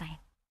intestine.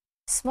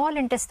 Small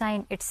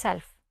intestine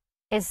itself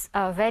is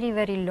a very,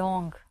 very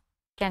long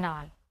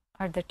canal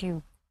or the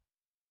tube.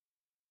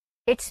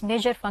 Its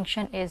major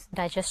function is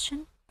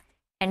digestion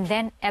and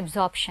then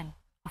absorption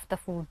of the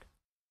food.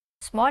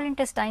 Small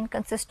intestine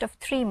consists of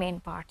three main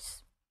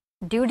parts: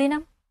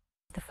 duodenum,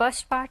 the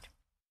first part;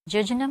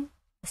 jejunum,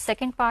 the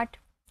second part;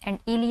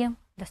 and ileum,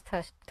 the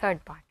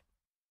third part.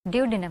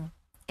 Duodenum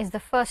is the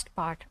first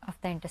part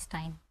of the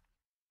intestine.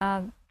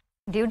 In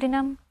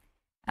duodenum,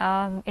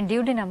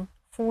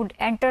 food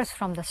enters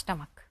from the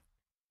stomach.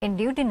 In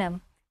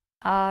duodenum,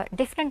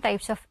 different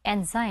types of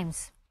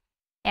enzymes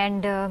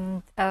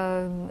and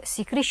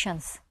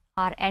secretions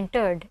are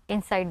entered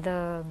inside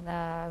the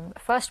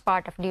first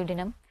part of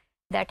duodenum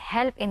that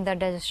help in the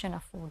digestion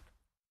of food.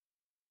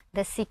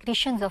 The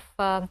secretions of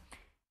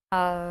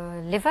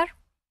liver,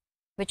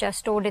 which are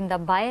stored in the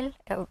bile,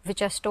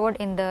 which are stored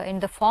in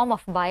the form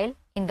of bile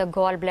in the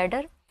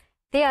gallbladder,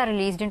 they are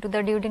released into the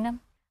duodenum.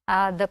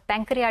 The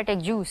pancreatic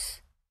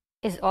juice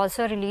is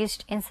also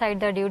released inside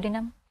the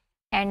duodenum,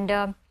 and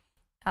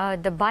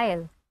the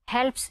bile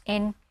helps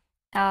in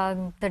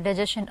the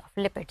digestion of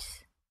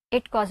lipids.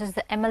 It causes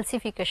the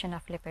emulsification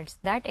of lipids.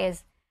 That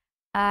is,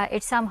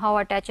 it somehow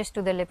attaches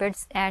to the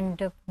lipids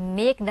and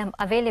make them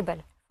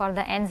available for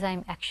the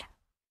enzyme action.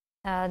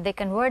 They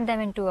convert them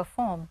into a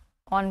form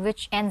on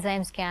which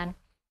enzymes can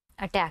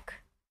attack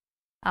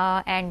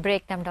and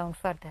break them down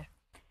further.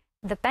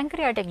 The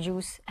pancreatic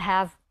juice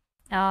have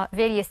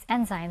various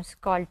enzymes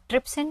called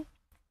trypsin,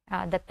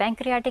 the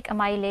pancreatic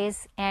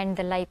amylase, and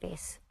the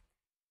lipase.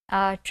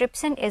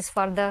 Trypsin is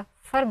for the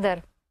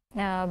further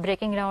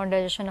breaking down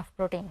digestion of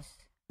proteins.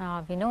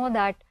 We know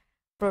that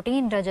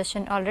protein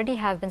digestion already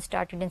have been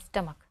started in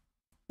stomach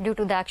due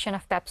to the action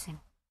of pepsin.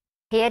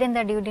 Here in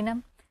the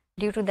duodenum,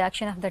 due to the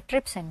action of the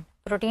trypsin,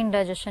 protein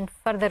digestion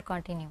further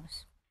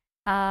continues.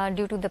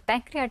 Due to the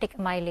pancreatic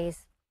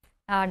amylase,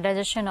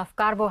 digestion of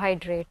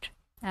carbohydrate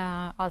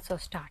also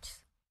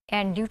starts.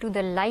 And due to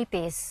the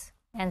lipase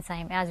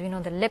enzyme, as we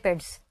know the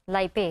lipids,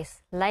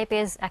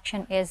 lipase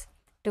action is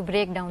to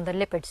break down the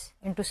lipids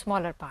into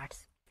smaller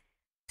parts.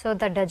 So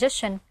the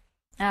digestion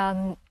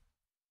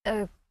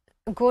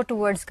go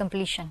towards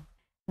completion.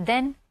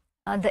 Then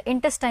the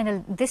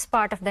intestinal, this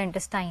part of the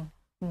intestine,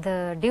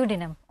 the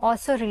duodenum,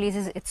 also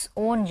releases its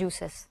own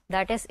juices,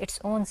 that is its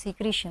own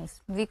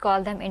secretions. We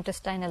call them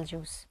intestinal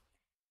juice.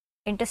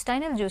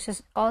 Intestinal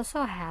juices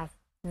also have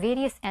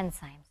various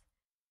enzymes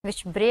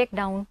which break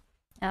down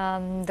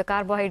the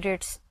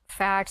carbohydrates,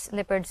 fats,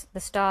 lipids, the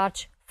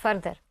starch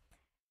further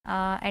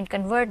and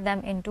convert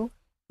them into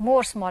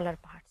more smaller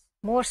parts,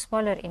 more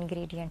smaller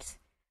ingredients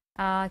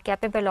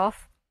capable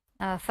of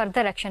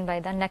further action by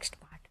the next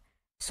part.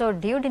 So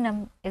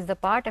duodenum is the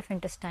part of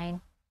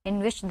intestine in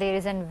which there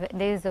is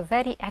a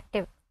very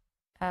active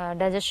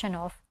digestion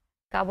of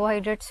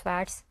carbohydrates,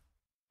 fats,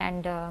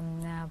 and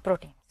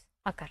proteins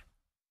occur.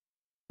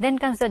 Then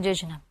comes the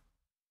jejunum.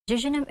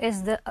 Jejunum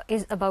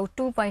is about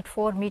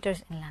 2.4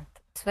 meters in length.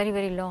 It's very,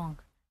 very long.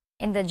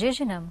 In the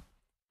jejunum,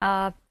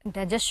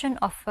 digestion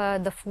of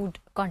the food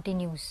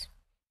continues.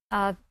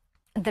 The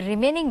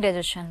remaining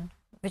digestion,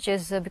 which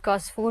is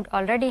because food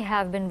already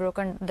have been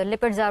broken, the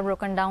lipids are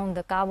broken down,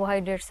 the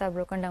carbohydrates are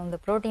broken down, the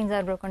proteins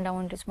are broken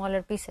down into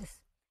smaller pieces.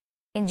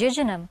 In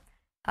jejunum,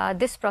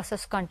 this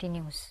process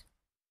continues.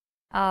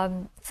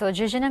 So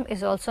jejunum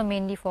is also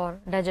mainly for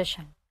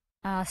digestion.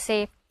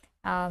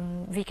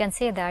 We can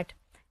say that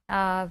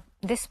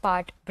this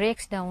part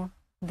breaks down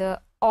the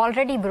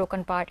already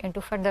broken part into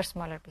further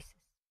smaller pieces.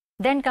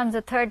 Then comes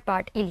the third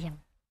part, ileum.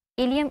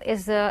 Ileum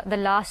is the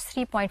last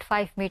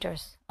 3.5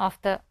 meters of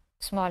the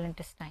small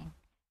intestine.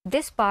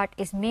 This part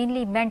is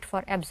mainly meant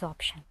for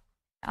absorption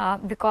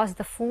because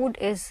the food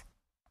is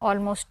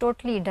almost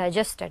totally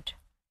digested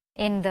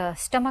in the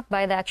stomach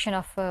by the action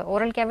of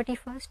oral cavity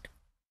first,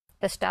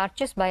 the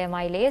starches by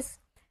amylase,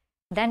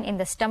 then in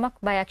the stomach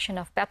by action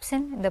of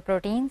pepsin, the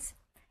proteins,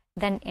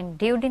 then in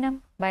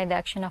duodenum by the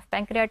action of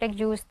pancreatic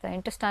juice, the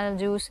intestinal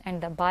juice,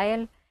 and the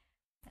bile,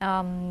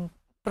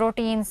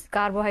 proteins,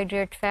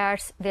 carbohydrate,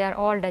 fats, they are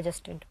all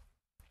digested.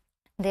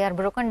 They are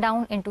broken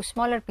down into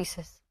smaller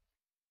pieces.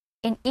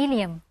 In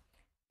ileum,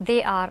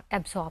 they are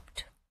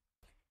absorbed.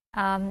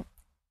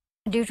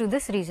 Due to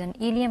this reason,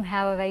 ileum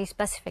have a very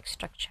specific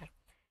structure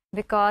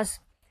because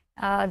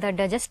the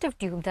digestive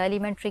tube, the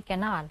alimentary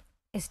canal,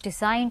 is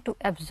designed to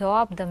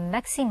absorb the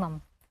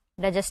maximum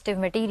digestive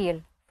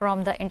material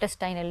from the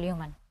intestinal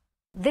lumen.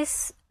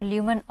 This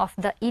lumen of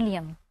the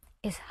ileum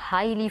is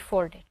highly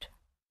folded.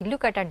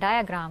 Look at a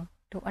diagram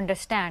to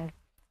understand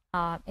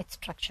its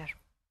structure.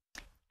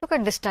 Look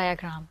at this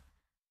diagram.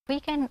 We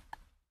can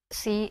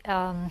see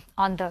on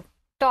the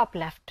top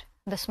left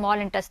the small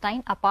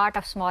intestine, a part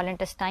of small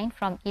intestine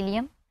from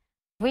ileum.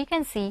 We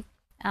can see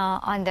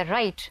on the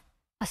right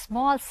a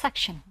small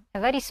section, a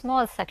very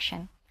small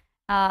section,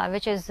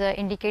 which is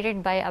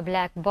indicated by a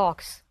black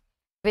box,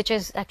 which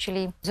is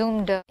actually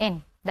zoomed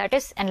in, that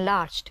is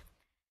enlarged.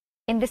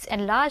 In this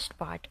enlarged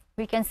part,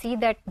 we can see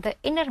that the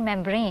inner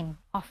membrane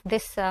of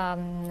this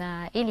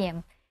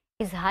ileum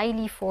is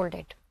highly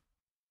folded,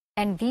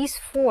 and these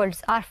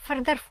folds are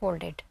further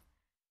folded.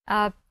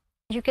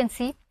 You can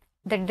see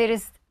that there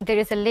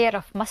is a layer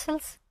of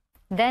muscles,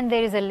 then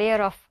there is a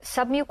layer of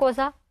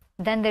submucosa,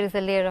 then there is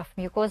a layer of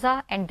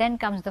mucosa, and then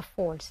comes the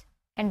folds.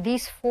 And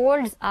these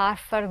folds are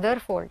further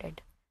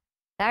folded.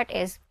 That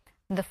is,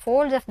 the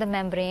folds of the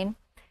membrane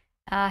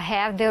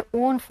have their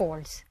own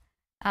folds.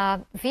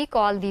 We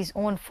call these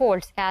own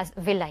folds as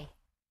villi.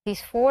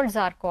 These folds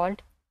are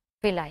called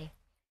villi.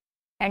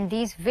 And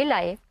these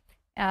villi,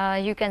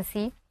 you can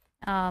see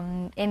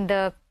in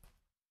the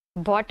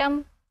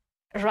bottom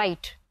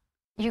right,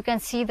 you can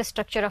see the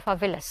structure of a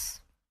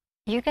villus.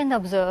 You can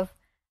observe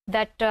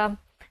that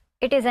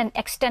it is an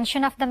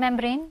extension of the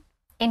membrane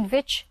in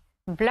which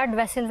blood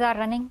vessels are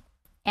running,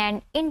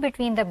 and in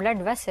between the blood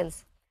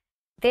vessels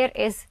there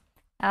is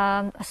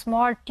a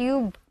small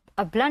tube,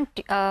 a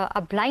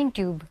blind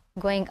tube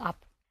going up.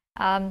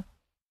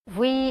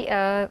 We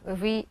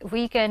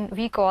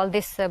call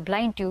this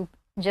blind tube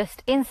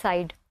just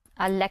inside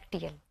a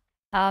lacteal.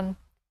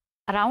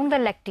 Around the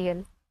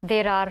lacteal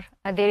there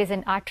is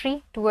an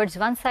artery towards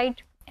one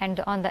side and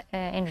on the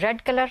in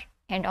red color,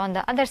 and on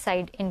the other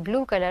side in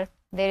blue color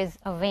there is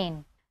a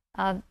vein.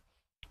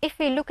 If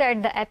we look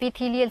at the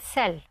epithelial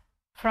cell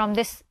from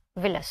this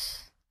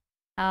villus,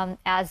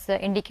 as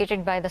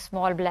indicated by the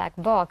small black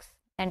box,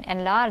 and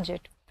enlarge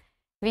it,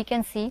 we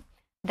can see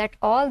that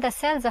all the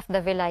cells of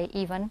the villi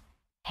even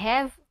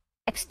have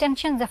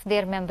extensions of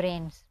their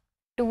membranes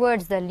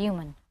towards the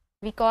lumen.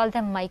 We call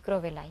them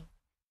microvilli.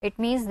 It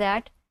means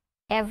that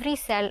every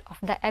cell of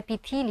the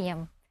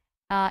epithelium,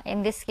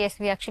 in this case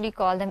we actually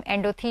call them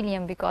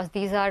endothelium because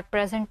these are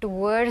present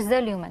towards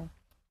the lumen.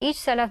 Each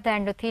cell of the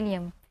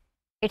endothelium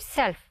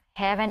itself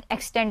have an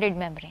extended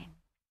membrane.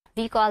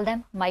 We call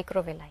them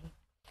microvilli.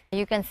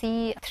 You can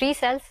see 3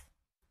 cells.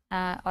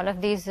 All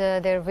of these,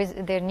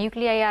 their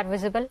nuclei are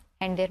visible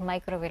and their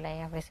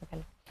microvilli are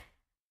visible.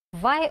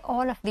 Why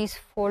all of these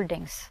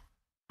foldings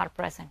are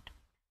present?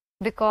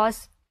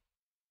 Because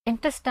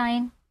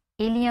intestine,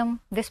 ileum,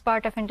 this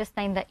part of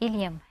intestine, the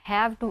ileum,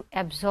 have to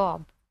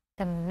absorb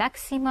the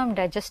maximum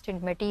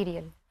digested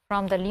material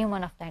from the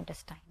lumen of the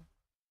intestine,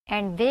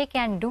 and they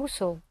can do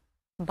so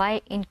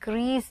by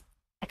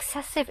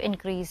excessive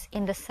increase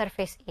in the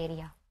surface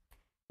area.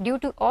 Due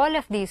to all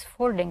of these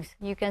foldings,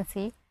 you can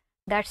see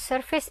that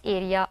surface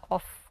area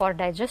for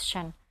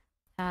digestion,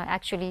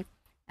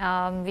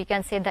 we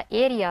can say the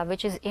area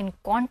which is in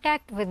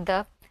contact with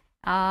the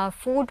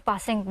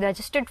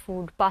digested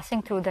food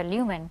passing through the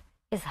lumen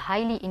is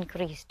highly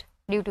increased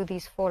due to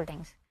these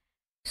foldings,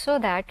 so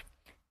that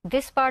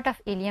this part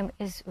of ileum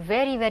is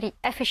very, very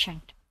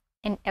efficient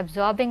in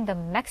absorbing the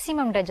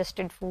maximum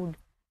digested food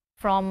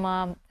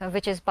from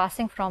which is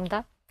passing from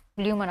the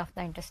lumen of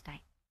the intestine.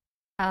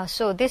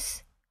 So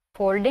this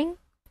folding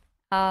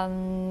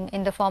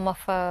in the form of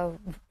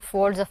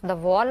folds of the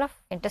wall of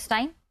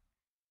intestine,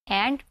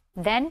 and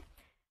then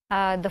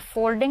the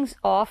foldings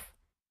of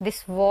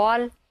this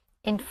wall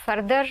in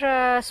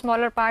further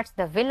smaller parts,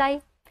 the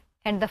villi,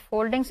 and the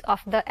foldings of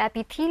the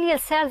epithelial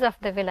cells of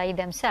the villi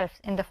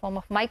themselves in the form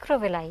of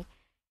microvilli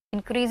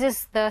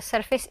increases the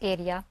surface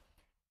area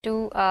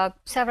to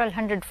several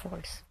hundred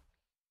folds,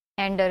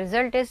 and the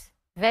result is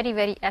very,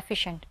 very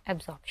efficient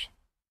absorption.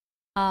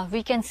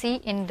 We can see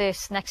in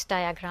this next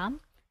diagram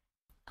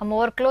a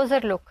more closer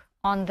look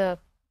on the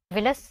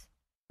villus,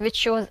 which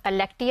shows a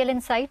lacteal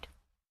inside,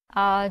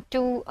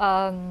 2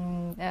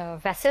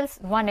 vessels.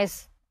 One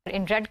is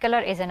in red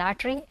color is an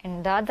artery,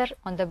 and the other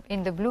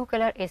in the blue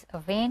color is a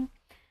vein,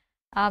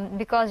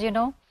 because you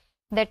know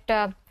that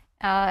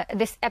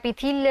this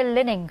epithelial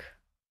lining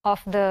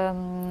of the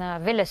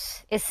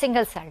villus is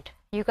single celled.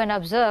 You can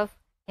observe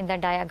in the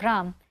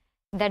diagram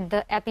that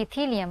the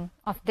epithelium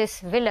of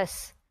this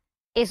villus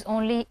is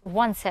only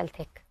 1 cell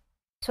thick.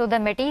 So the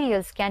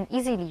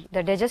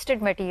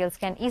digested materials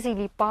can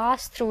easily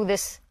pass through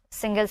this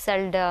single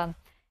celled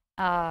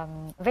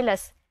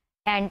villus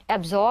and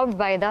absorbed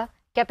by the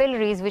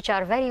capillaries, which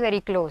are very,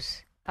 very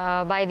close,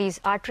 by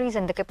these arteries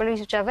and the capillaries,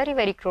 which are very,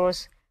 very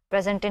close,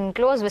 present in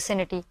close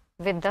vicinity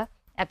with the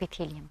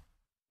epithelium.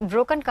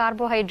 Broken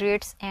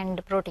carbohydrates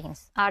and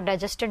proteins are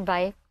digested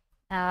by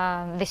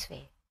this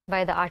way,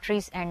 by the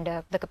arteries and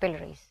the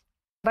capillaries.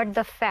 But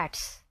the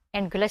fats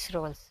and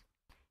glycerols,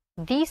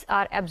 these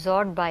are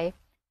absorbed by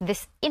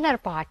this inner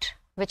part,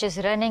 which is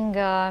running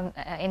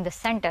in the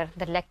center,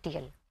 the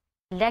lacteal.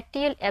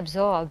 Lacteal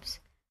absorbs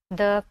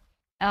the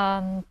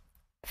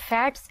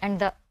fats and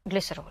the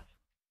glycerol,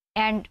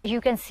 and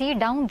you can see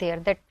down there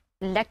that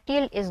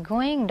lacteal is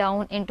going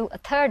down into a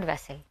 3rd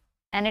vessel,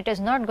 and it is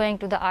not going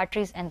to the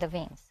arteries and the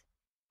veins.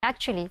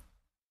 Actually,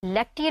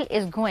 lacteal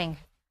is going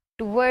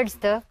towards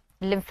the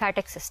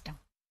lymphatic system.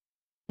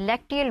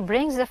 Lacteal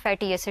brings the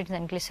fatty acids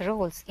and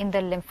glycerols in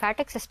the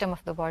lymphatic system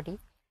of the body,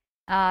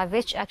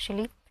 which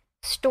actually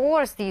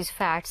stores these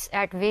fats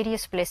at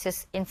various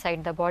places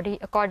inside the body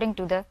according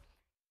to the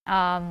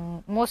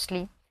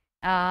mostly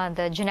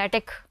the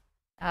genetic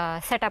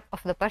setup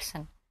of the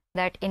person,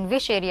 that in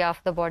which area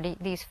of the body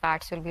these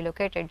fats will be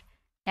located.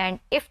 And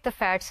if the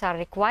fats are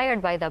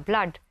required by the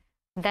blood,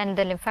 then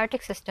the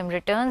lymphatic system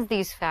returns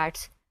these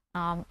fats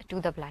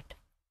to the blood.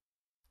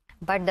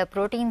 But the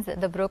proteins,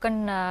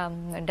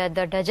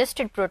 the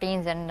digested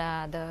proteins and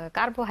the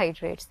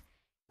carbohydrates,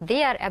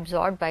 they are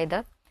absorbed by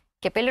the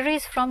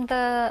capillaries from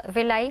the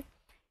villi,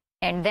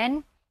 and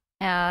then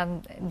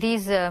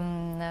these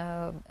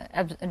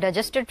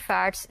digested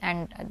fats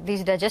and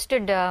these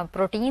digested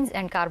proteins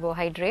and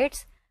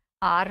carbohydrates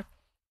are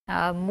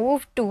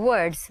moved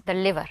towards the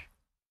liver.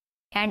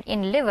 And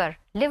in liver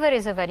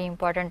is a very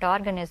important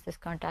organ in this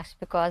context,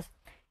 because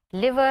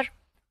liver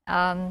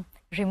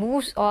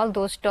removes all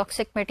those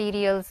toxic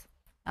materials,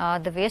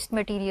 the waste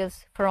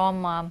materials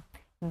from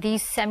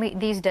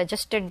these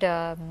digested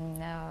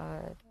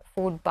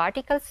food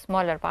particles,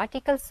 smaller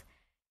particles,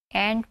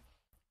 and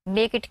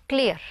make it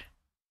clear.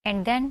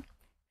 And then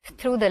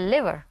through the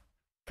liver,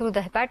 through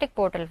the hepatic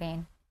portal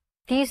vein,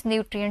 these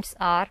nutrients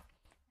are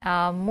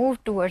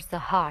moved towards the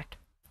heart,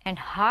 and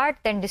heart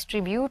then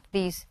distribute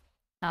these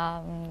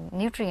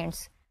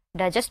nutrients,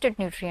 digested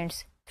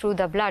nutrients, through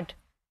the blood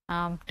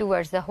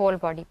towards the whole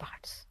body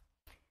parts.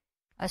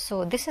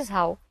 So this is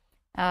how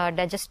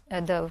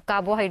the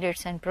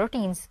carbohydrates and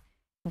proteins,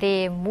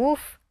 they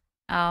move,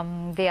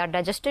 they are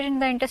digested in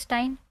the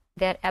intestine,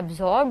 they are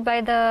absorbed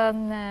by the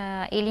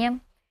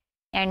ileum,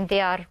 and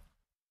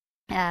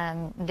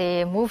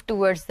they move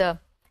towards the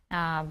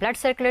blood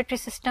circulatory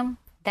system.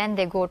 Then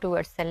they go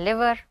towards the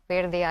liver,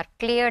 where they are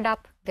cleared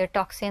up, their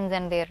toxins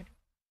and their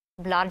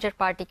larger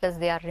particles,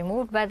 they are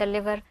removed by the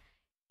liver,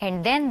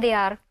 and then they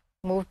are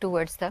moved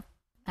towards the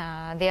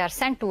they are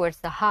sent towards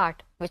the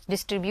heart, which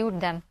distribute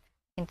them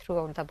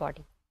throughout the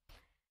body.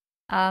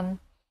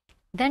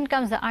 Then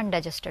comes the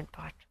undigested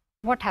part.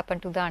 What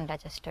happened to the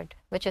undigested,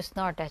 which is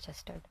not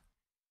digested?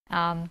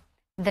 The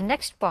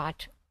next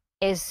part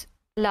is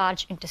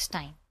large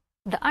intestine.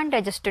 The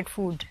undigested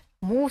food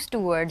moves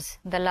towards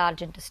the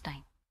large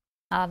intestine.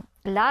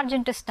 Large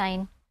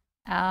intestine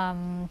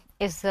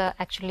is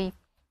actually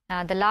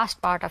the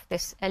last part of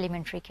this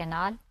alimentary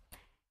canal.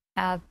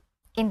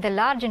 In the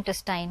large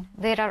intestine,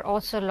 there are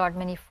also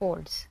many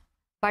folds,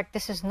 but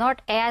this is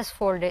not as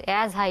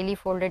highly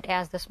folded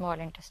as the small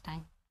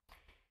intestine.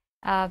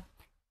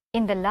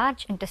 In the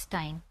large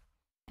intestine,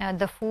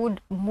 the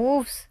food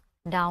moves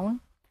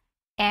down,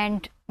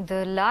 and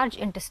the large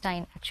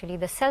intestine, actually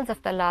the cells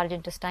of the large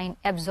intestine,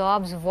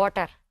 absorbs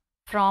water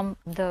from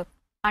the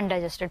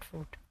undigested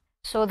food.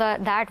 So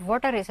that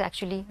water is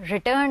actually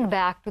returned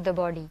back to the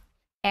body,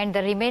 and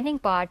the remaining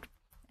part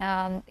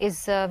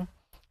is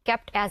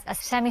kept as a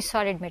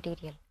semi-solid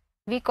material.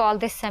 We call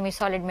this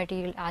semi-solid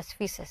material as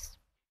feces.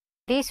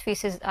 These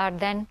feces are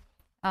then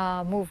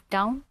moved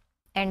down,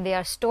 and they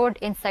are stored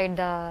inside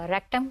the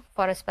rectum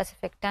for a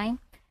specific time.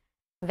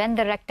 When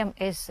the rectum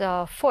is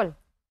full,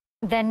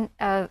 then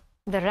the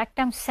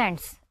rectum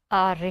sends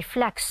a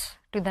reflex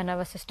to the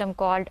nervous system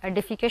called a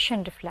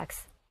defecation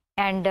reflex,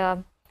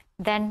 and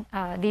then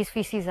these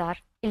feces are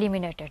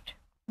eliminated.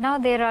 Now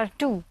there are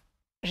two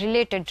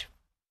related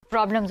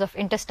problems of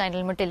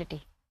intestinal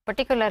motility,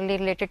 particularly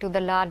related to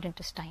the large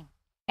intestine,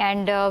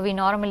 and we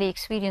normally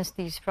experience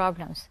these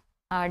problems,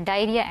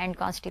 diarrhea and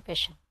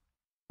constipation.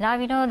 Now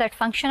we know that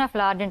function of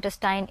large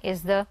intestine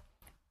is the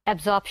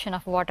absorption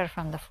of water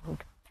from the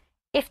food.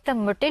 If the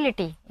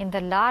motility in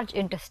the large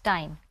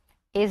intestine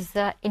is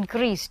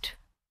increased,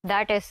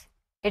 that is,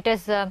 it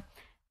is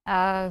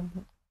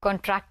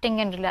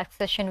contracting and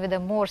relaxation with a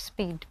more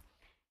speed,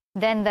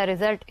 then the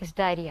result is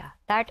diarrhea.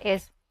 That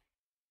is,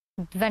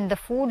 when the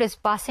food is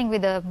passing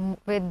with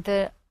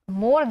the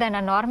more than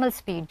a normal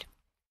speed,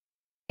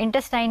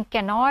 intestine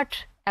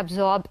cannot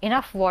absorb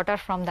enough water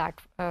from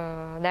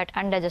that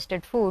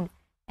undigested food,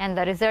 and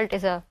the result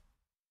is a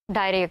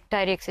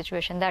diarrheic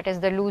situation. That is,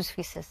 the loose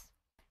feces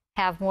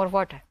have more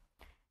water.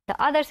 The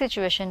other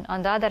situation,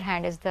 on the other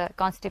hand, is the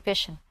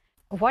constipation.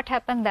 What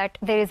happened that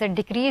there is a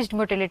decreased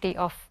motility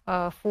of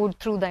food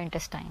through the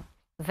intestine.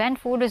 When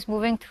food is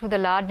moving through the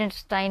large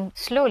intestine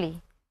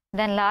slowly,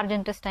 then large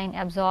intestine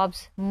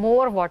absorbs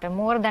more water,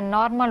 more than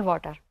normal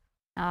water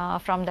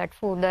from that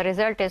food. The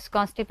result is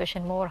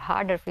constipation, more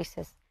harder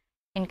feces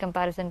in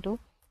comparison to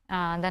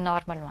the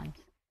normal ones.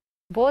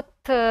 Both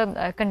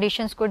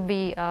conditions could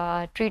be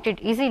treated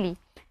easily.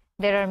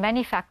 There are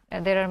many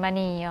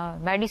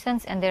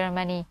medicines, and there are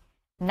many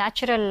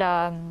natural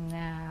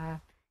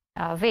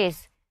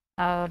ways.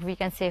 We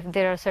can say if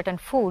there are certain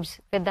foods,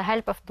 with the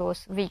help of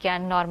those, we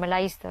can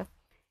normalize the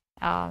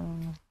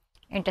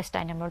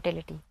intestinal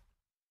motility.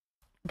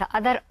 The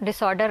other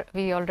disorder,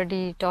 we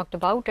already talked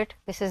about it.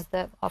 This is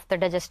of the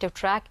digestive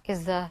tract,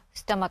 is the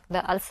stomach,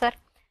 the ulcer.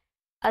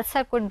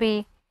 Ulcer could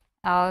be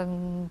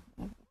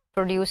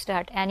produced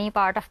at any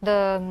part of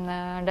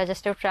the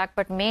digestive tract,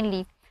 but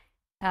mainly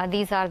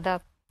these are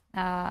the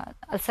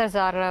ulcers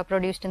are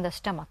produced in the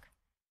stomach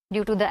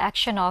due to the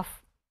action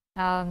of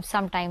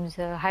sometimes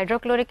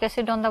hydrochloric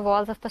acid on the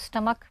walls of the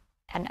stomach.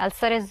 An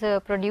ulcer is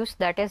produced,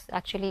 that is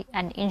actually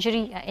an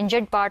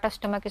injured part of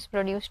stomach is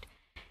produced.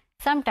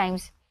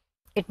 Sometimes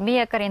it may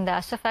occur in the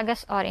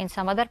esophagus or in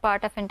some other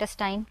part of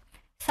intestine.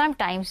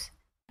 Sometimes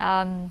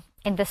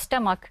in the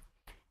stomach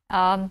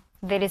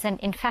there is an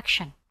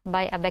infection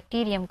by a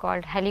bacterium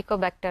called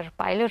Helicobacter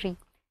pylori.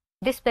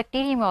 This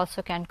bacterium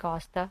also can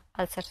cause the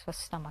ulcers for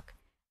stomach.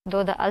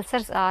 Though the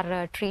ulcers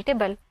are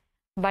treatable,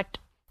 but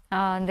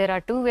there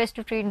are two ways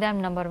to treat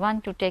them. Number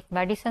one, to take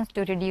medicines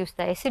to reduce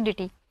the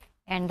acidity,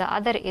 and the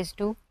other is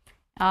to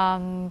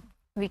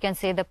we can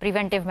say the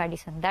preventive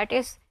medicine. That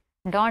is,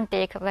 don't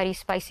take very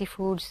spicy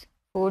foods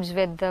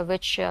with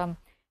which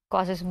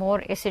causes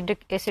more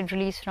acid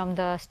release from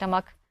the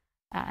stomach,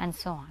 and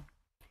so on.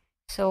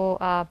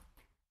 So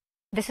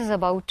this is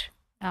about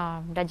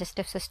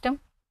digestive system.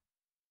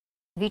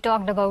 We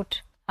talked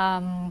about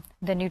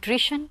the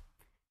nutrition,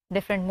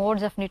 different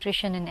modes of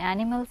nutrition in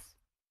animals,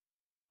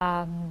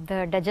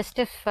 the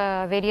digestive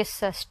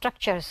various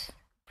structures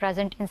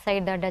present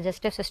inside the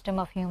digestive system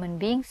of human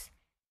beings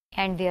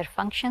and their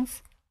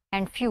functions,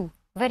 and few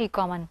very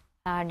common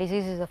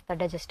diseases of the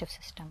digestive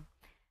system.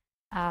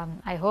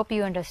 I hope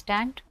you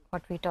understand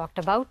what we talked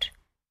about.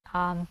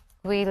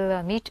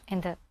 We'll meet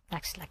in the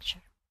next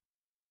lecture.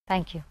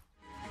 Thank you.